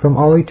did, from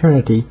all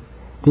eternity,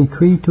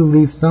 decree to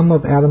leave some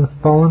of Adam's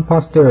fallen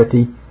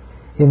posterity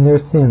in their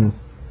sins,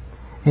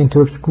 and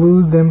to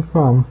exclude them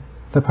from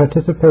the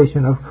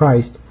participation of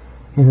Christ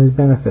in his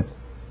benefits.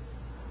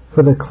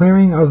 For the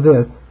clearing of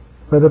this,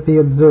 let it be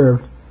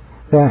observed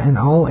that in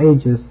all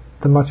ages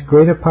the much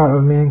greater part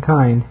of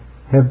mankind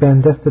have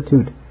been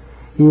destitute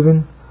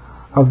even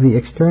of the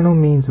external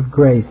means of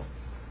grace,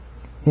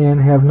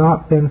 and have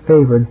not been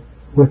favored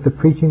with the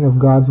preaching of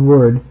God's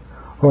word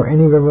or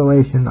any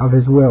revelation of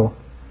his will.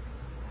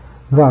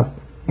 Thus,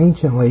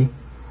 anciently,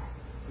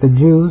 the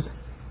Jews,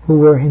 who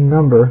were in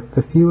number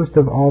the fewest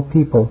of all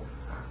people,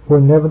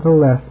 were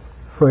nevertheless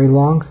for a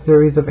long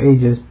series of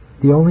ages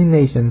the only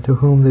nation to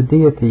whom the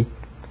deity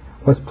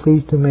was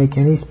pleased to make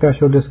any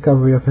special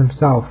discovery of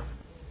himself.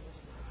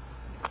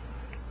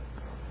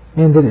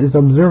 And it is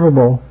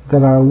observable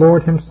that our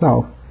Lord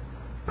himself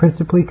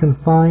principally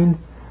confined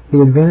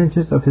the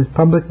advantages of his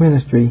public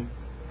ministry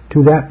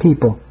to that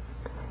people.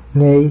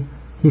 Nay,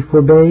 he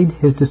forbade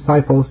his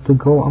disciples to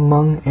go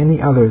among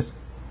any others,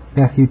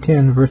 Matthew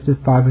 10, verses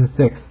 5 and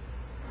 6,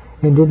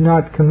 and did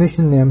not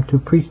commission them to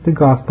preach the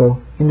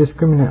gospel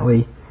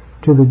indiscriminately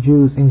to the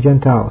Jews and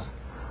Gentiles,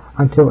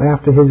 until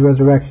after his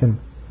resurrection,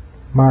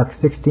 Mark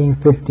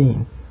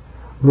 16:15,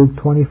 Luke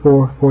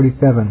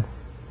 24:47.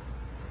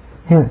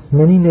 Hence,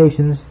 many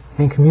nations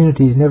and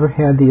communities never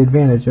had the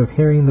advantage of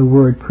hearing the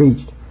word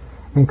preached,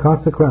 and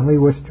consequently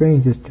were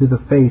strangers to the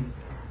faith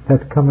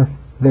that cometh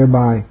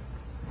thereby.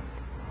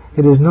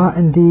 It is not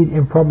indeed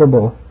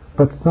improbable,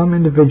 but some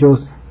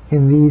individuals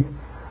in these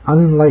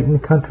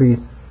unenlightened countries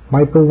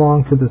might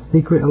belong to the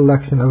secret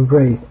election of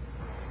grace,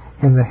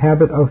 and the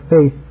habit of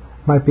faith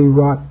might be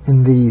wrought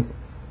in these.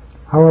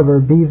 However,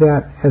 be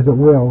that as it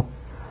will,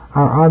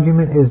 our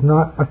argument is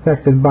not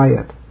affected by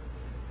it.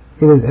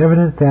 It is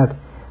evident that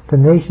the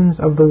nations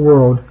of the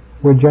world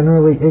were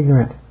generally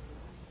ignorant,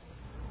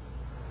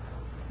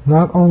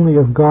 not only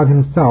of God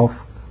himself,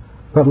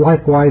 but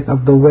likewise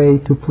of the way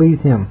to please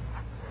him,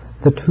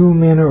 the true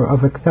manner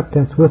of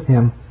acceptance with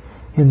him,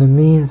 and the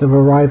means of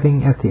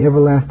arriving at the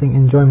everlasting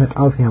enjoyment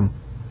of him.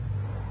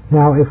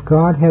 Now, if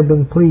God had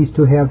been pleased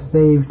to have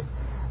saved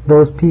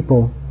those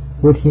people,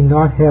 would he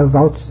not have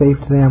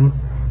vouchsafed them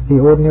the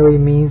ordinary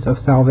means of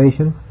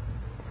salvation?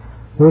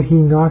 Would he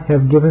not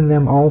have given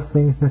them all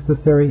things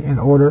necessary in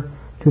order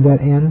to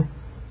that end?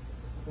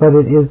 But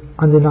it is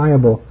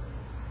undeniable,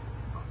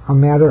 a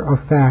matter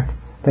of fact,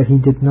 that he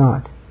did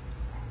not,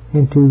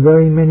 and to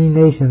very many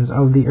nations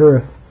of the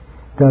earth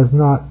does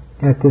not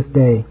at this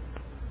day.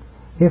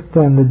 If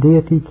then the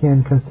deity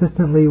can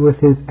consistently with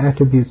his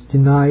attributes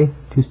deny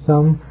to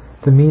some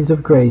the means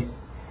of grace,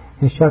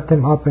 and shut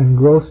them up in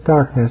gross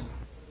darkness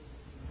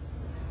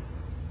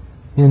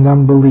and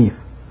unbelief,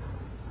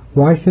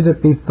 why should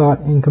it be thought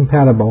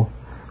incompatible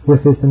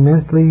with his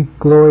immensely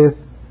glorious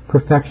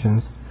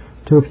perfections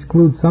to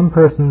exclude some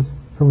persons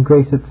from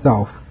grace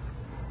itself,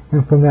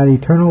 and from that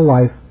eternal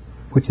life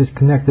which is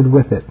connected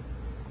with it,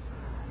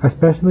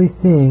 especially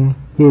seeing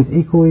he is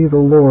equally the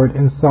Lord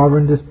and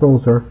sovereign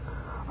disposer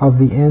of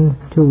the end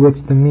to which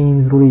the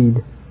means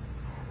lead,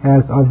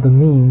 as of the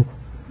means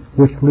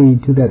which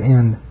lead to that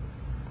end.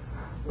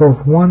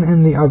 Both one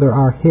and the other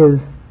are his,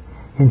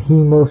 and he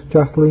most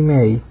justly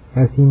may,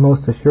 as he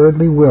most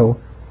assuredly will,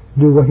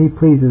 do what he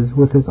pleases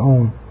with his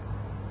own.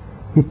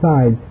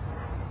 Besides,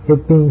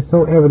 it being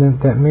so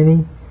evident that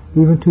many,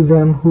 even to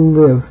them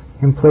who live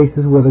in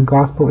places where the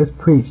gospel is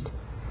preached,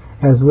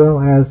 as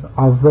well as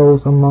of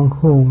those among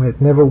whom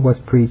it never was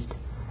preached,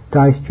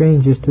 die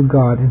strangers to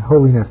God in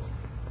holiness,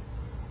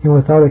 and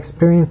without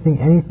experiencing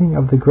anything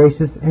of the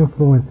gracious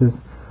influences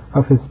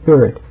of his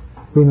Spirit,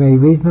 we may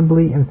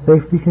reasonably and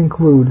safely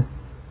conclude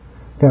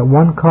that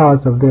one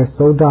cause of their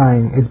so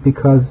dying is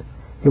because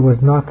it was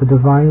not the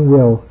divine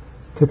will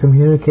to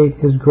communicate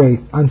his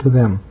grace unto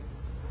them,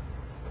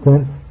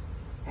 since,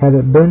 had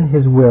it been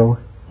his will,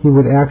 he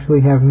would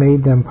actually have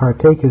made them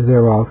partakers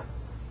thereof,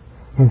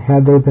 and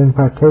had they been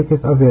partakers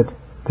of it,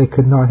 they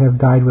could not have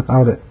died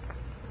without it.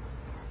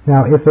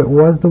 Now, if it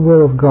was the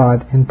will of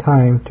God in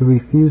time to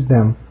refuse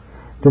them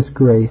this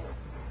grace,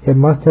 it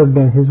must have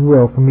been his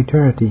will from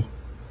eternity,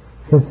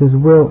 since his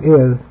will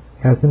is,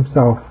 as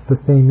himself, the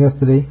same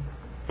yesterday,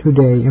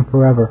 today, and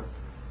forever.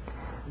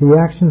 The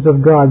actions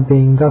of God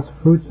being thus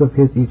fruits of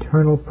his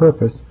eternal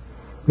purpose,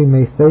 we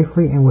may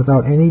safely and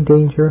without any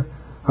danger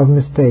of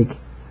mistake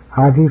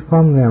argue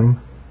from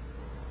them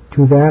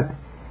to that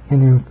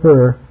and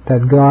infer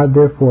that God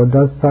therefore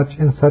does such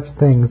and such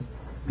things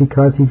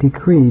because he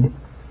decreed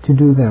to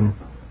do them,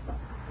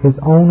 his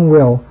own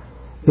will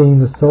being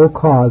the sole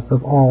cause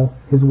of all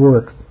his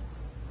works,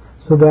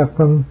 so that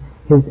from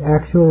his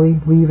actually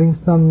leaving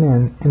some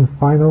men in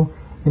final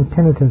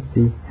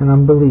impenitency and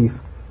unbelief,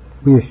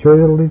 we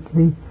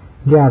assuredly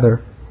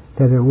gather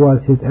that it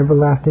was his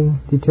everlasting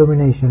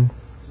determination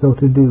so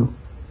to do,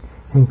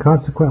 and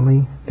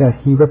consequently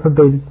that he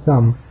reprobated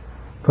some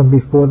from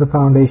before the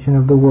foundation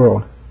of the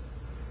world.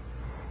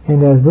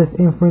 And as this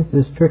inference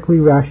is strictly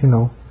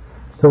rational,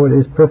 so it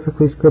is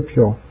perfectly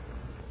scriptural.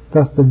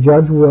 Thus the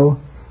judge will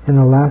in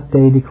the last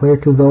day declare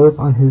to those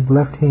on his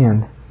left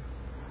hand,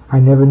 I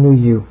never knew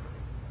you.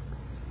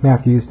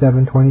 Matthew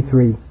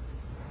 7:23.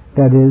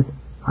 That is,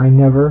 I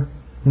never,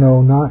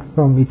 no, not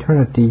from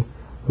eternity,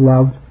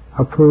 loved,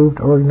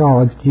 approved, or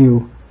acknowledged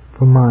you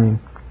for mine.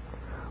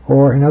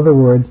 Or, in other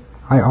words,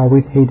 I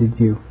always hated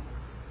you.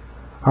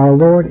 Our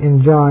Lord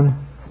in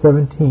John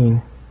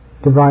 17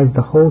 divides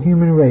the whole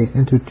human race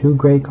into two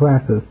great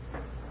classes.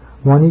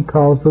 One he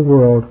calls the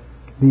world,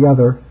 the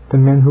other the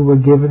men who were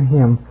given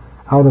him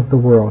out of the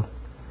world.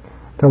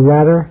 The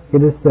latter,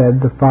 it is said,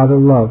 the Father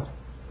loved,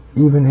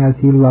 even as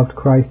he loved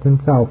Christ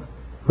himself,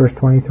 verse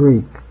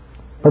 23.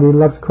 But he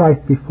loved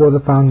Christ before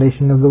the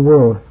foundation of the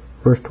world,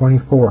 verse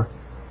 24,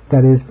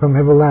 that is, from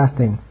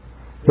everlasting.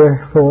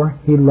 Therefore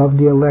he loved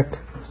the elect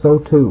so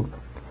too.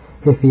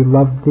 If he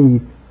loved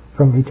these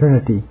from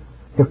eternity,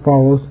 it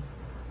follows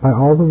by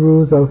all the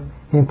rules of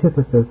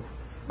antithesis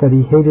that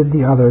he hated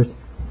the others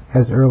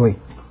as early.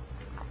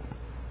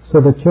 So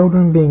the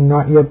children being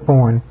not yet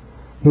born,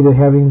 neither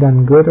having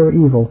done good or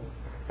evil,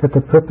 that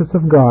the purpose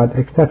of God,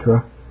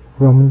 etc.,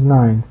 Romans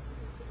 9.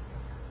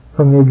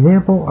 From the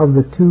example of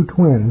the two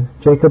twins,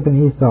 Jacob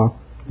and Esau,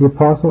 the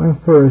apostle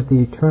infers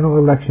the eternal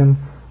election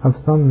of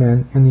some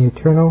men and the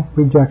eternal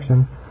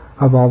rejection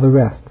of all the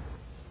rest.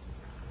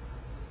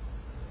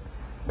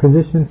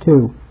 Position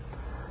 2.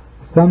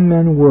 Some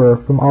men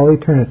were, from all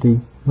eternity,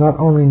 not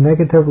only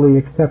negatively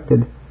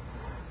accepted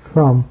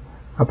from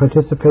a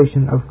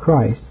participation of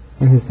Christ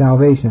in his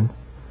salvation,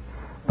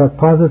 but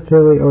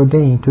positively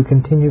ordained to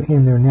continue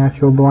in their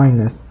natural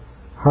blindness,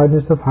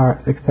 hardness of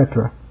heart,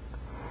 etc.,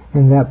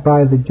 and that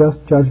by the just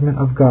judgment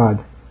of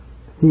God.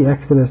 See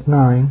Exodus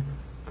 9,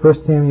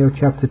 1 Samuel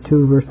chapter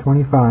 2 verse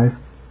 25,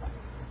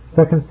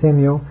 2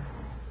 Samuel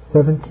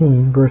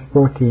 17 verse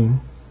 14,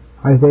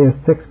 Isaiah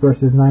 6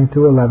 verses 9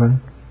 to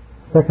 11,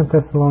 2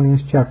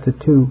 Thessalonians chapter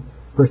 2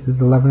 verses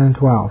 11 and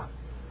 12.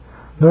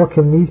 Nor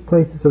can these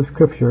places of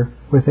Scripture,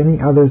 with any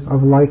others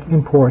of like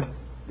import,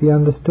 be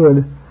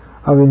understood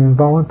of an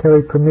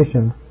involuntary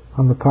permission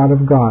on the part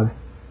of God,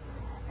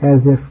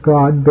 as if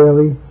God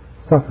barely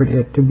suffered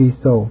it to be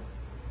so,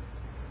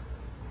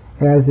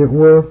 as it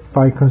were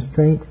by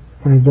constraint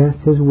and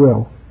against his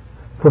will,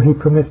 for he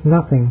permits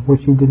nothing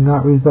which he did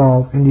not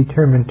resolve and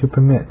determine to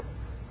permit.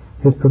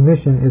 His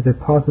permission is a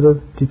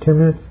positive,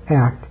 determinate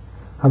act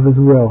of his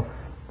will,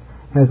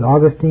 as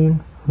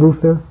Augustine,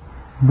 Luther,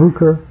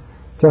 Bucer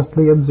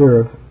justly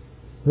observe.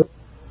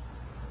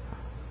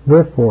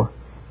 Therefore,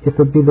 if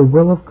it be the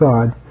will of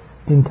God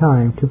in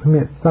time to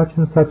permit such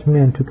and such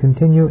men to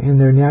continue in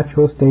their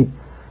natural state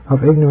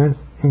of ignorance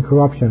and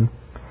corruption,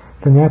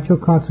 the natural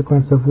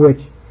consequence of which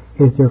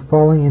is their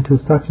falling into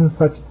such and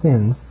such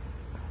sins,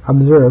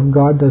 observe,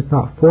 God does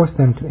not force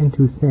them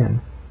into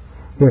sin,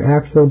 their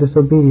actual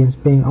disobedience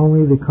being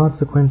only the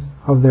consequence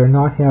of their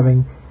not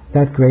having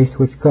that grace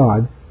which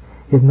God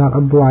is not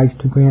obliged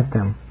to grant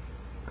them.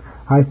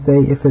 I say,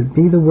 if it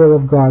be the will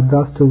of God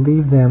thus to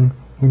leave them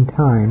in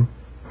time,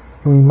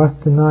 and we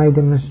must deny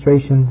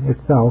demonstration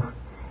itself,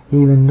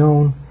 even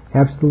known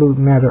absolute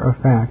matter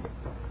of fact,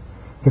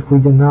 if we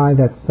deny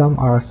that some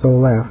are so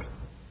left,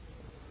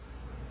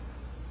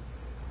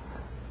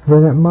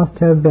 then it must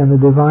have been the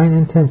divine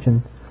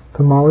intention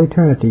from all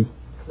eternity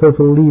so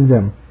to leave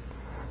them,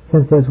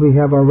 since, as we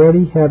have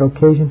already had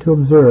occasion to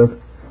observe,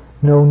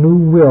 no new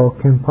will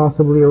can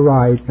possibly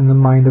arise in the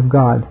mind of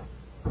God.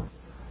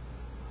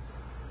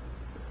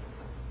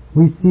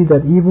 We see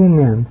that evil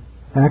men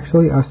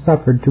actually are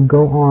suffered to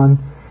go on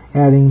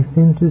adding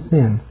sin to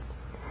sin,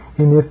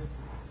 and if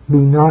be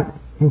not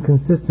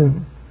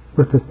inconsistent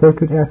with the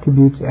sacred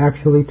attributes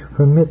actually to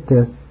permit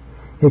this,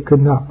 it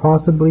could not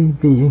possibly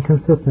be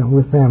inconsistent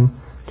with them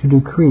to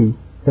decree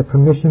that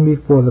permission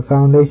before the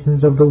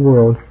foundations of the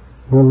world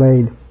were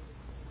laid.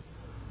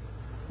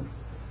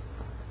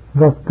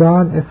 Thus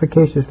God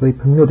efficaciously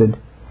permitted,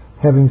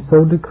 having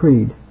so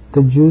decreed,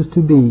 the Jews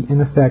to be,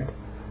 in effect,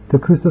 the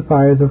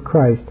crucifiers of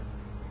Christ,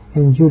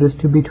 and Judas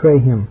to betray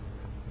him.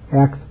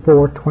 Acts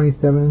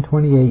 4:27 and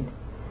 28,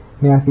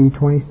 Matthew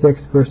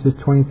 26 verses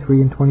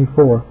 23 and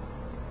 24.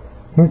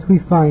 Hence we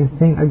find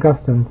St.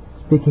 Augustine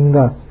speaking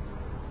thus,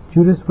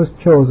 Judas was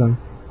chosen,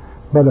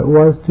 but it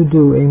was to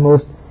do a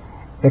most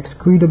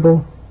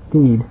execrable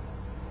deed,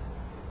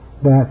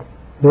 that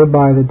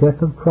thereby the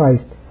death of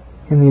Christ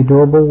and the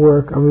adorable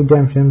work of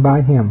redemption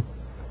by him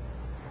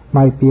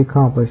might be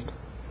accomplished.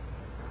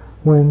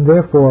 When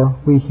therefore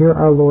we hear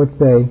our Lord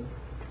say,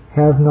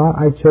 Have not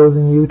I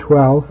chosen you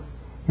 12,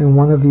 and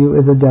one of you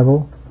is a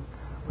devil?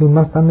 We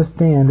must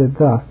understand it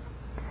thus,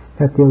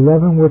 that the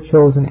 11 were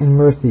chosen in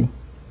mercy,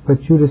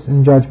 but Judas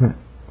in judgment.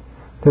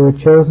 They were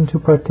chosen to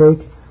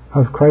partake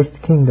of Christ's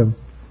kingdom.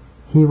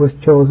 He was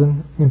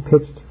chosen and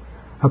pitched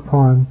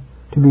upon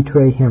to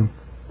betray him,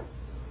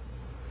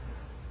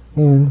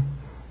 and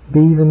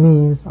be the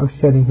means of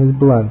shedding his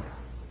blood.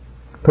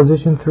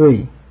 Position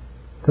 3.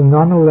 The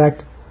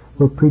non-elect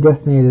were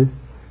predestinated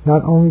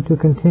not only to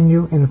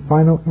continue in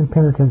final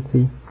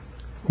impenitency,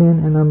 sin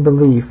and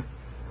unbelief,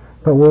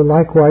 but were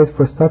likewise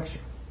for such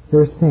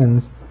their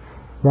sins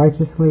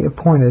righteously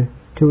appointed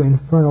to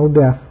infernal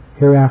death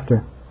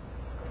hereafter.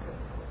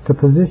 The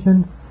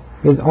position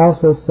is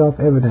also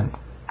self-evident,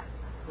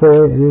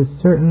 for it is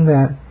certain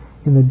that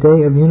in the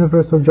day of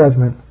universal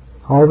judgment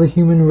all the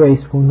human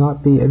race will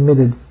not be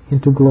admitted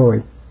into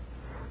glory,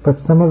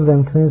 but some of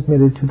them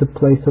transmitted to the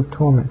place of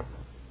torment.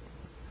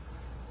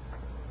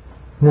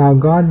 Now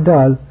God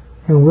does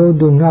and will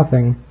do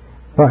nothing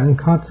but in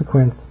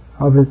consequence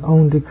of his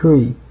own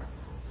decree.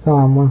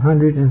 Psalm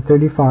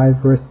 135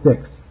 verse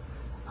 6,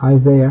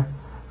 Isaiah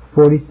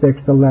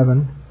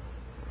 46:11,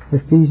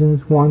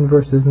 Ephesians 1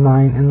 verses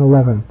 9 and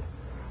 11.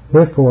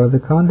 Therefore the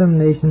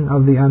condemnation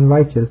of the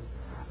unrighteous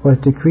was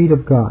decreed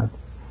of God,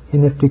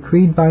 and if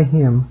decreed by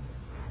him,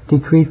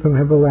 decreed from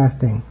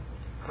everlasting,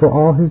 for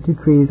all his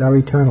decrees are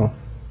eternal.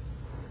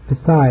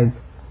 Besides,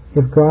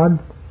 if God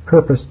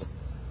purposed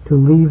to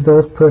leave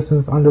those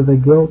persons under the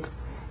guilt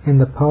and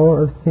the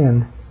power of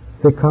sin,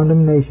 their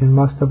condemnation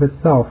must of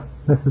itself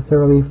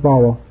necessarily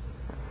follow,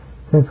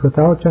 since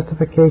without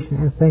justification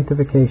and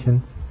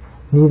sanctification,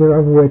 neither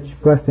of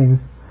which blessings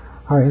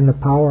are in the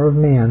power of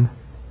man,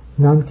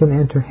 none can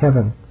enter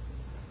heaven.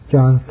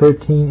 John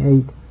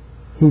 13:8,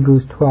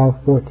 Hebrews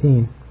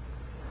 12:14.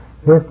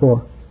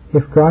 Therefore,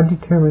 if God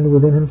determined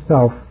within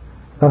himself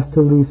thus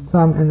to leave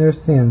some in their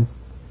sins,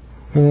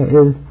 and it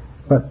is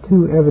but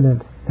too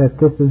evident that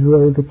this is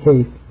really the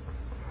case,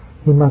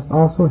 he must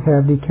also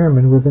have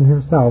determined within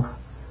himself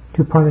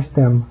to punish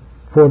them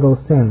for those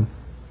sins,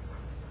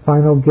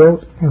 final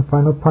guilt and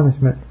final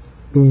punishment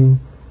being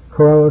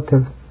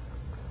correlatives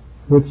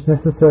which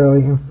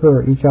necessarily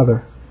infer each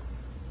other.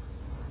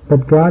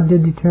 But God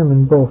did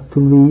determine both to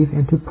leave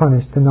and to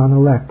punish the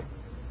non-elect.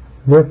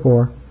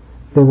 Therefore,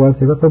 there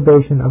was a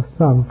reprobation of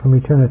some from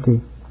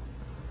eternity.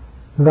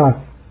 Thus,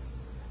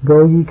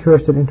 go ye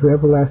cursed into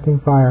everlasting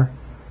fire,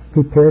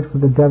 prepared for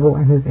the devil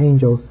and his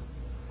angels.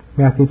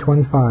 Matthew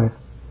 25.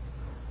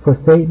 For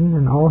Satan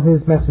and all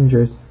his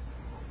messengers,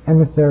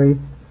 emissaries,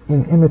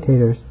 and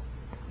imitators,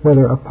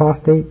 whether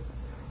apostate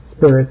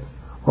spirits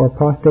or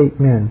apostate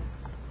men.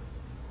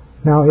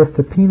 Now if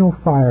the penal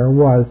fire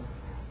was,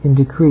 in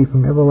decree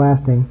from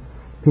everlasting,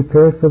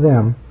 prepared for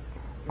them,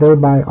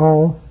 thereby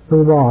all the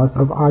laws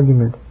of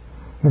argument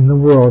in the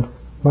world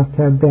must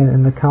have been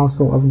in the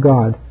counsel of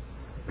God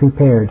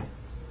prepared,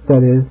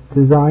 that is,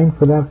 designed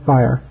for that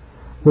fire,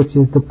 which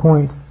is the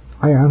point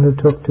I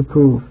undertook to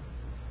prove.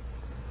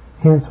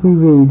 Hence we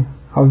read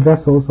of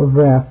vessels of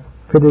wrath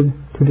fitted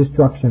to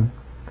destruction,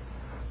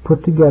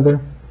 put together,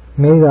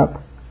 made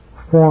up,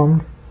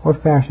 formed, or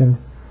fashioned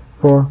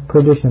for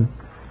perdition.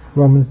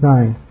 Romans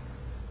 9.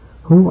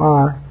 Who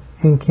are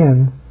and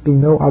can be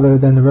no other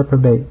than the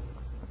reprobate.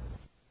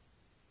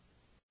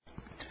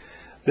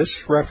 This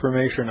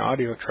Reformation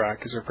audio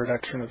track is a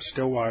production of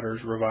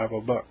Stillwater's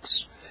Revival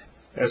Books.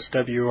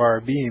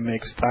 SWRB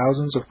makes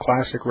thousands of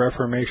classic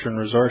Reformation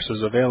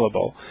resources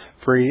available,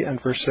 free and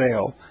for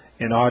sale,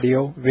 in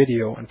audio,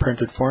 video, and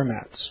printed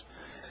formats.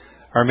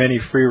 Our many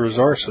free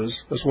resources,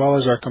 as well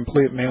as our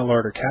complete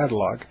mail-order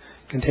catalog,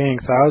 containing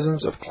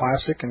thousands of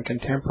classic and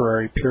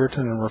contemporary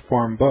Puritan and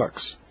Reformed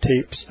books,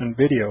 tapes, and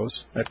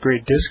videos at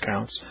great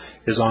discounts,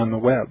 is on the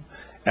web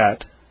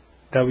at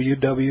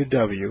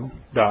www.swrb.com.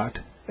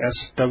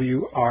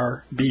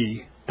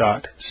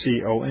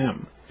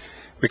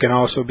 We can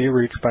also be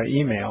reached by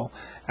email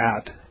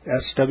at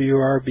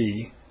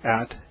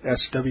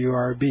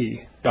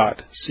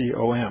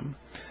swrb@swrb.com,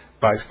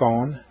 by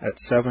phone at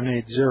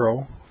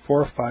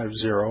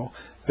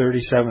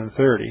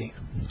 780-450-3730,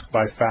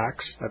 by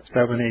fax at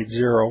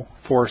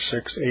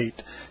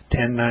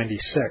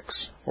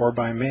 780-468-1096, or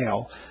by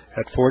mail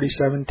at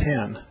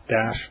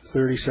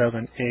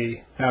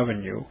 4710-37A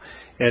Avenue,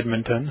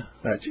 Edmonton,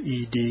 that's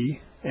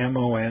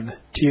Edmonton,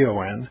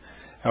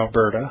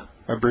 Alberta,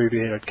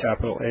 abbreviated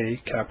capital A,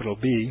 capital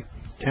B,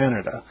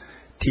 Canada,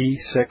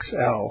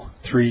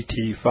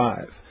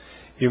 T6L3T5.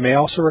 You may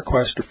also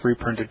request a free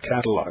printed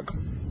catalog.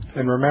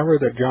 And remember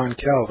that John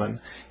Calvin,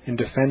 in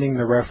defending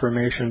the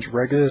Reformation's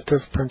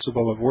regulative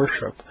principle of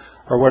worship,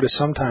 or what is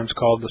sometimes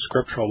called the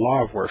scriptural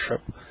law of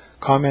worship,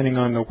 commenting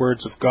on the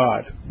words of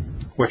God,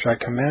 which I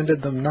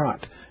commanded them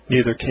not,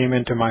 neither came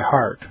into my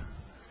heart,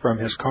 from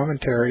his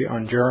commentary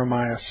on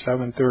Jeremiah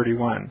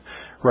 7:31,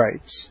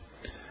 writes,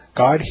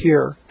 God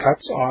here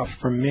cuts off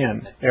from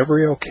men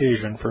every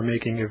occasion for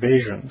making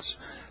evasions,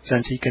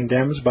 since he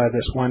condemns by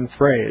this one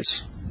phrase,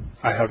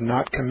 I have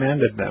not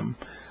commanded them,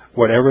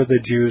 whatever the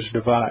Jews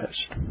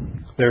devised.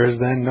 There is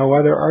then no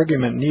other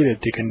argument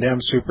needed to condemn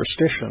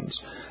superstitions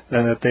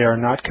than that they are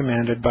not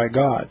commanded by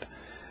God.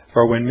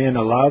 For when men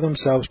allow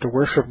themselves to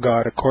worship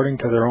God according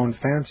to their own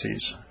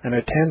fancies, and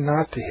attend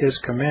not to His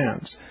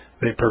commands,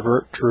 they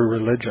pervert true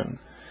religion.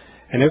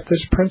 And if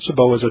this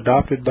principle was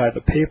adopted by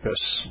the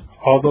Papists,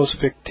 all those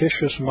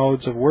fictitious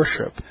modes of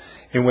worship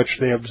in which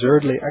they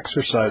absurdly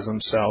exercise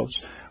themselves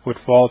would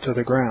fall to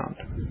the ground.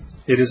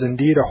 It is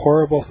indeed a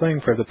horrible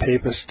thing for the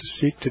Papists to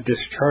seek to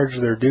discharge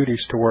their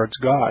duties towards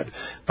God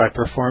by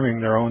performing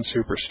their own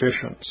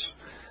superstitions.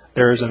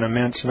 There is an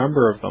immense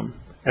number of them,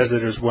 as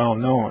it is well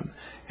known,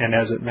 and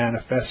as it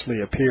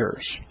manifestly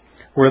appears.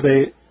 Were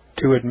they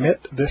to admit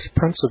this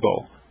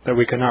principle, that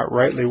we cannot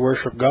rightly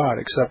worship God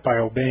except by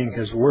obeying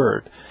His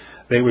word,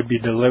 they would be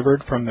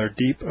delivered from their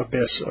deep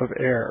abyss of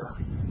error.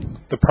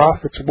 The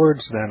prophet's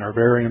words, then, are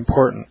very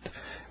important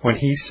when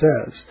he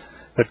says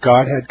that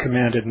God had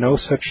commanded no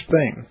such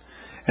thing,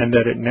 and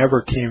that it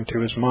never came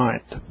to his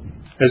mind,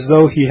 as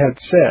though he had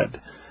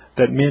said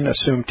that men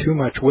assume too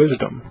much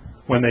wisdom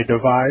when they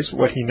devise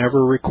what He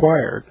never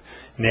required,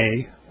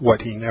 nay,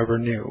 what He never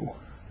knew.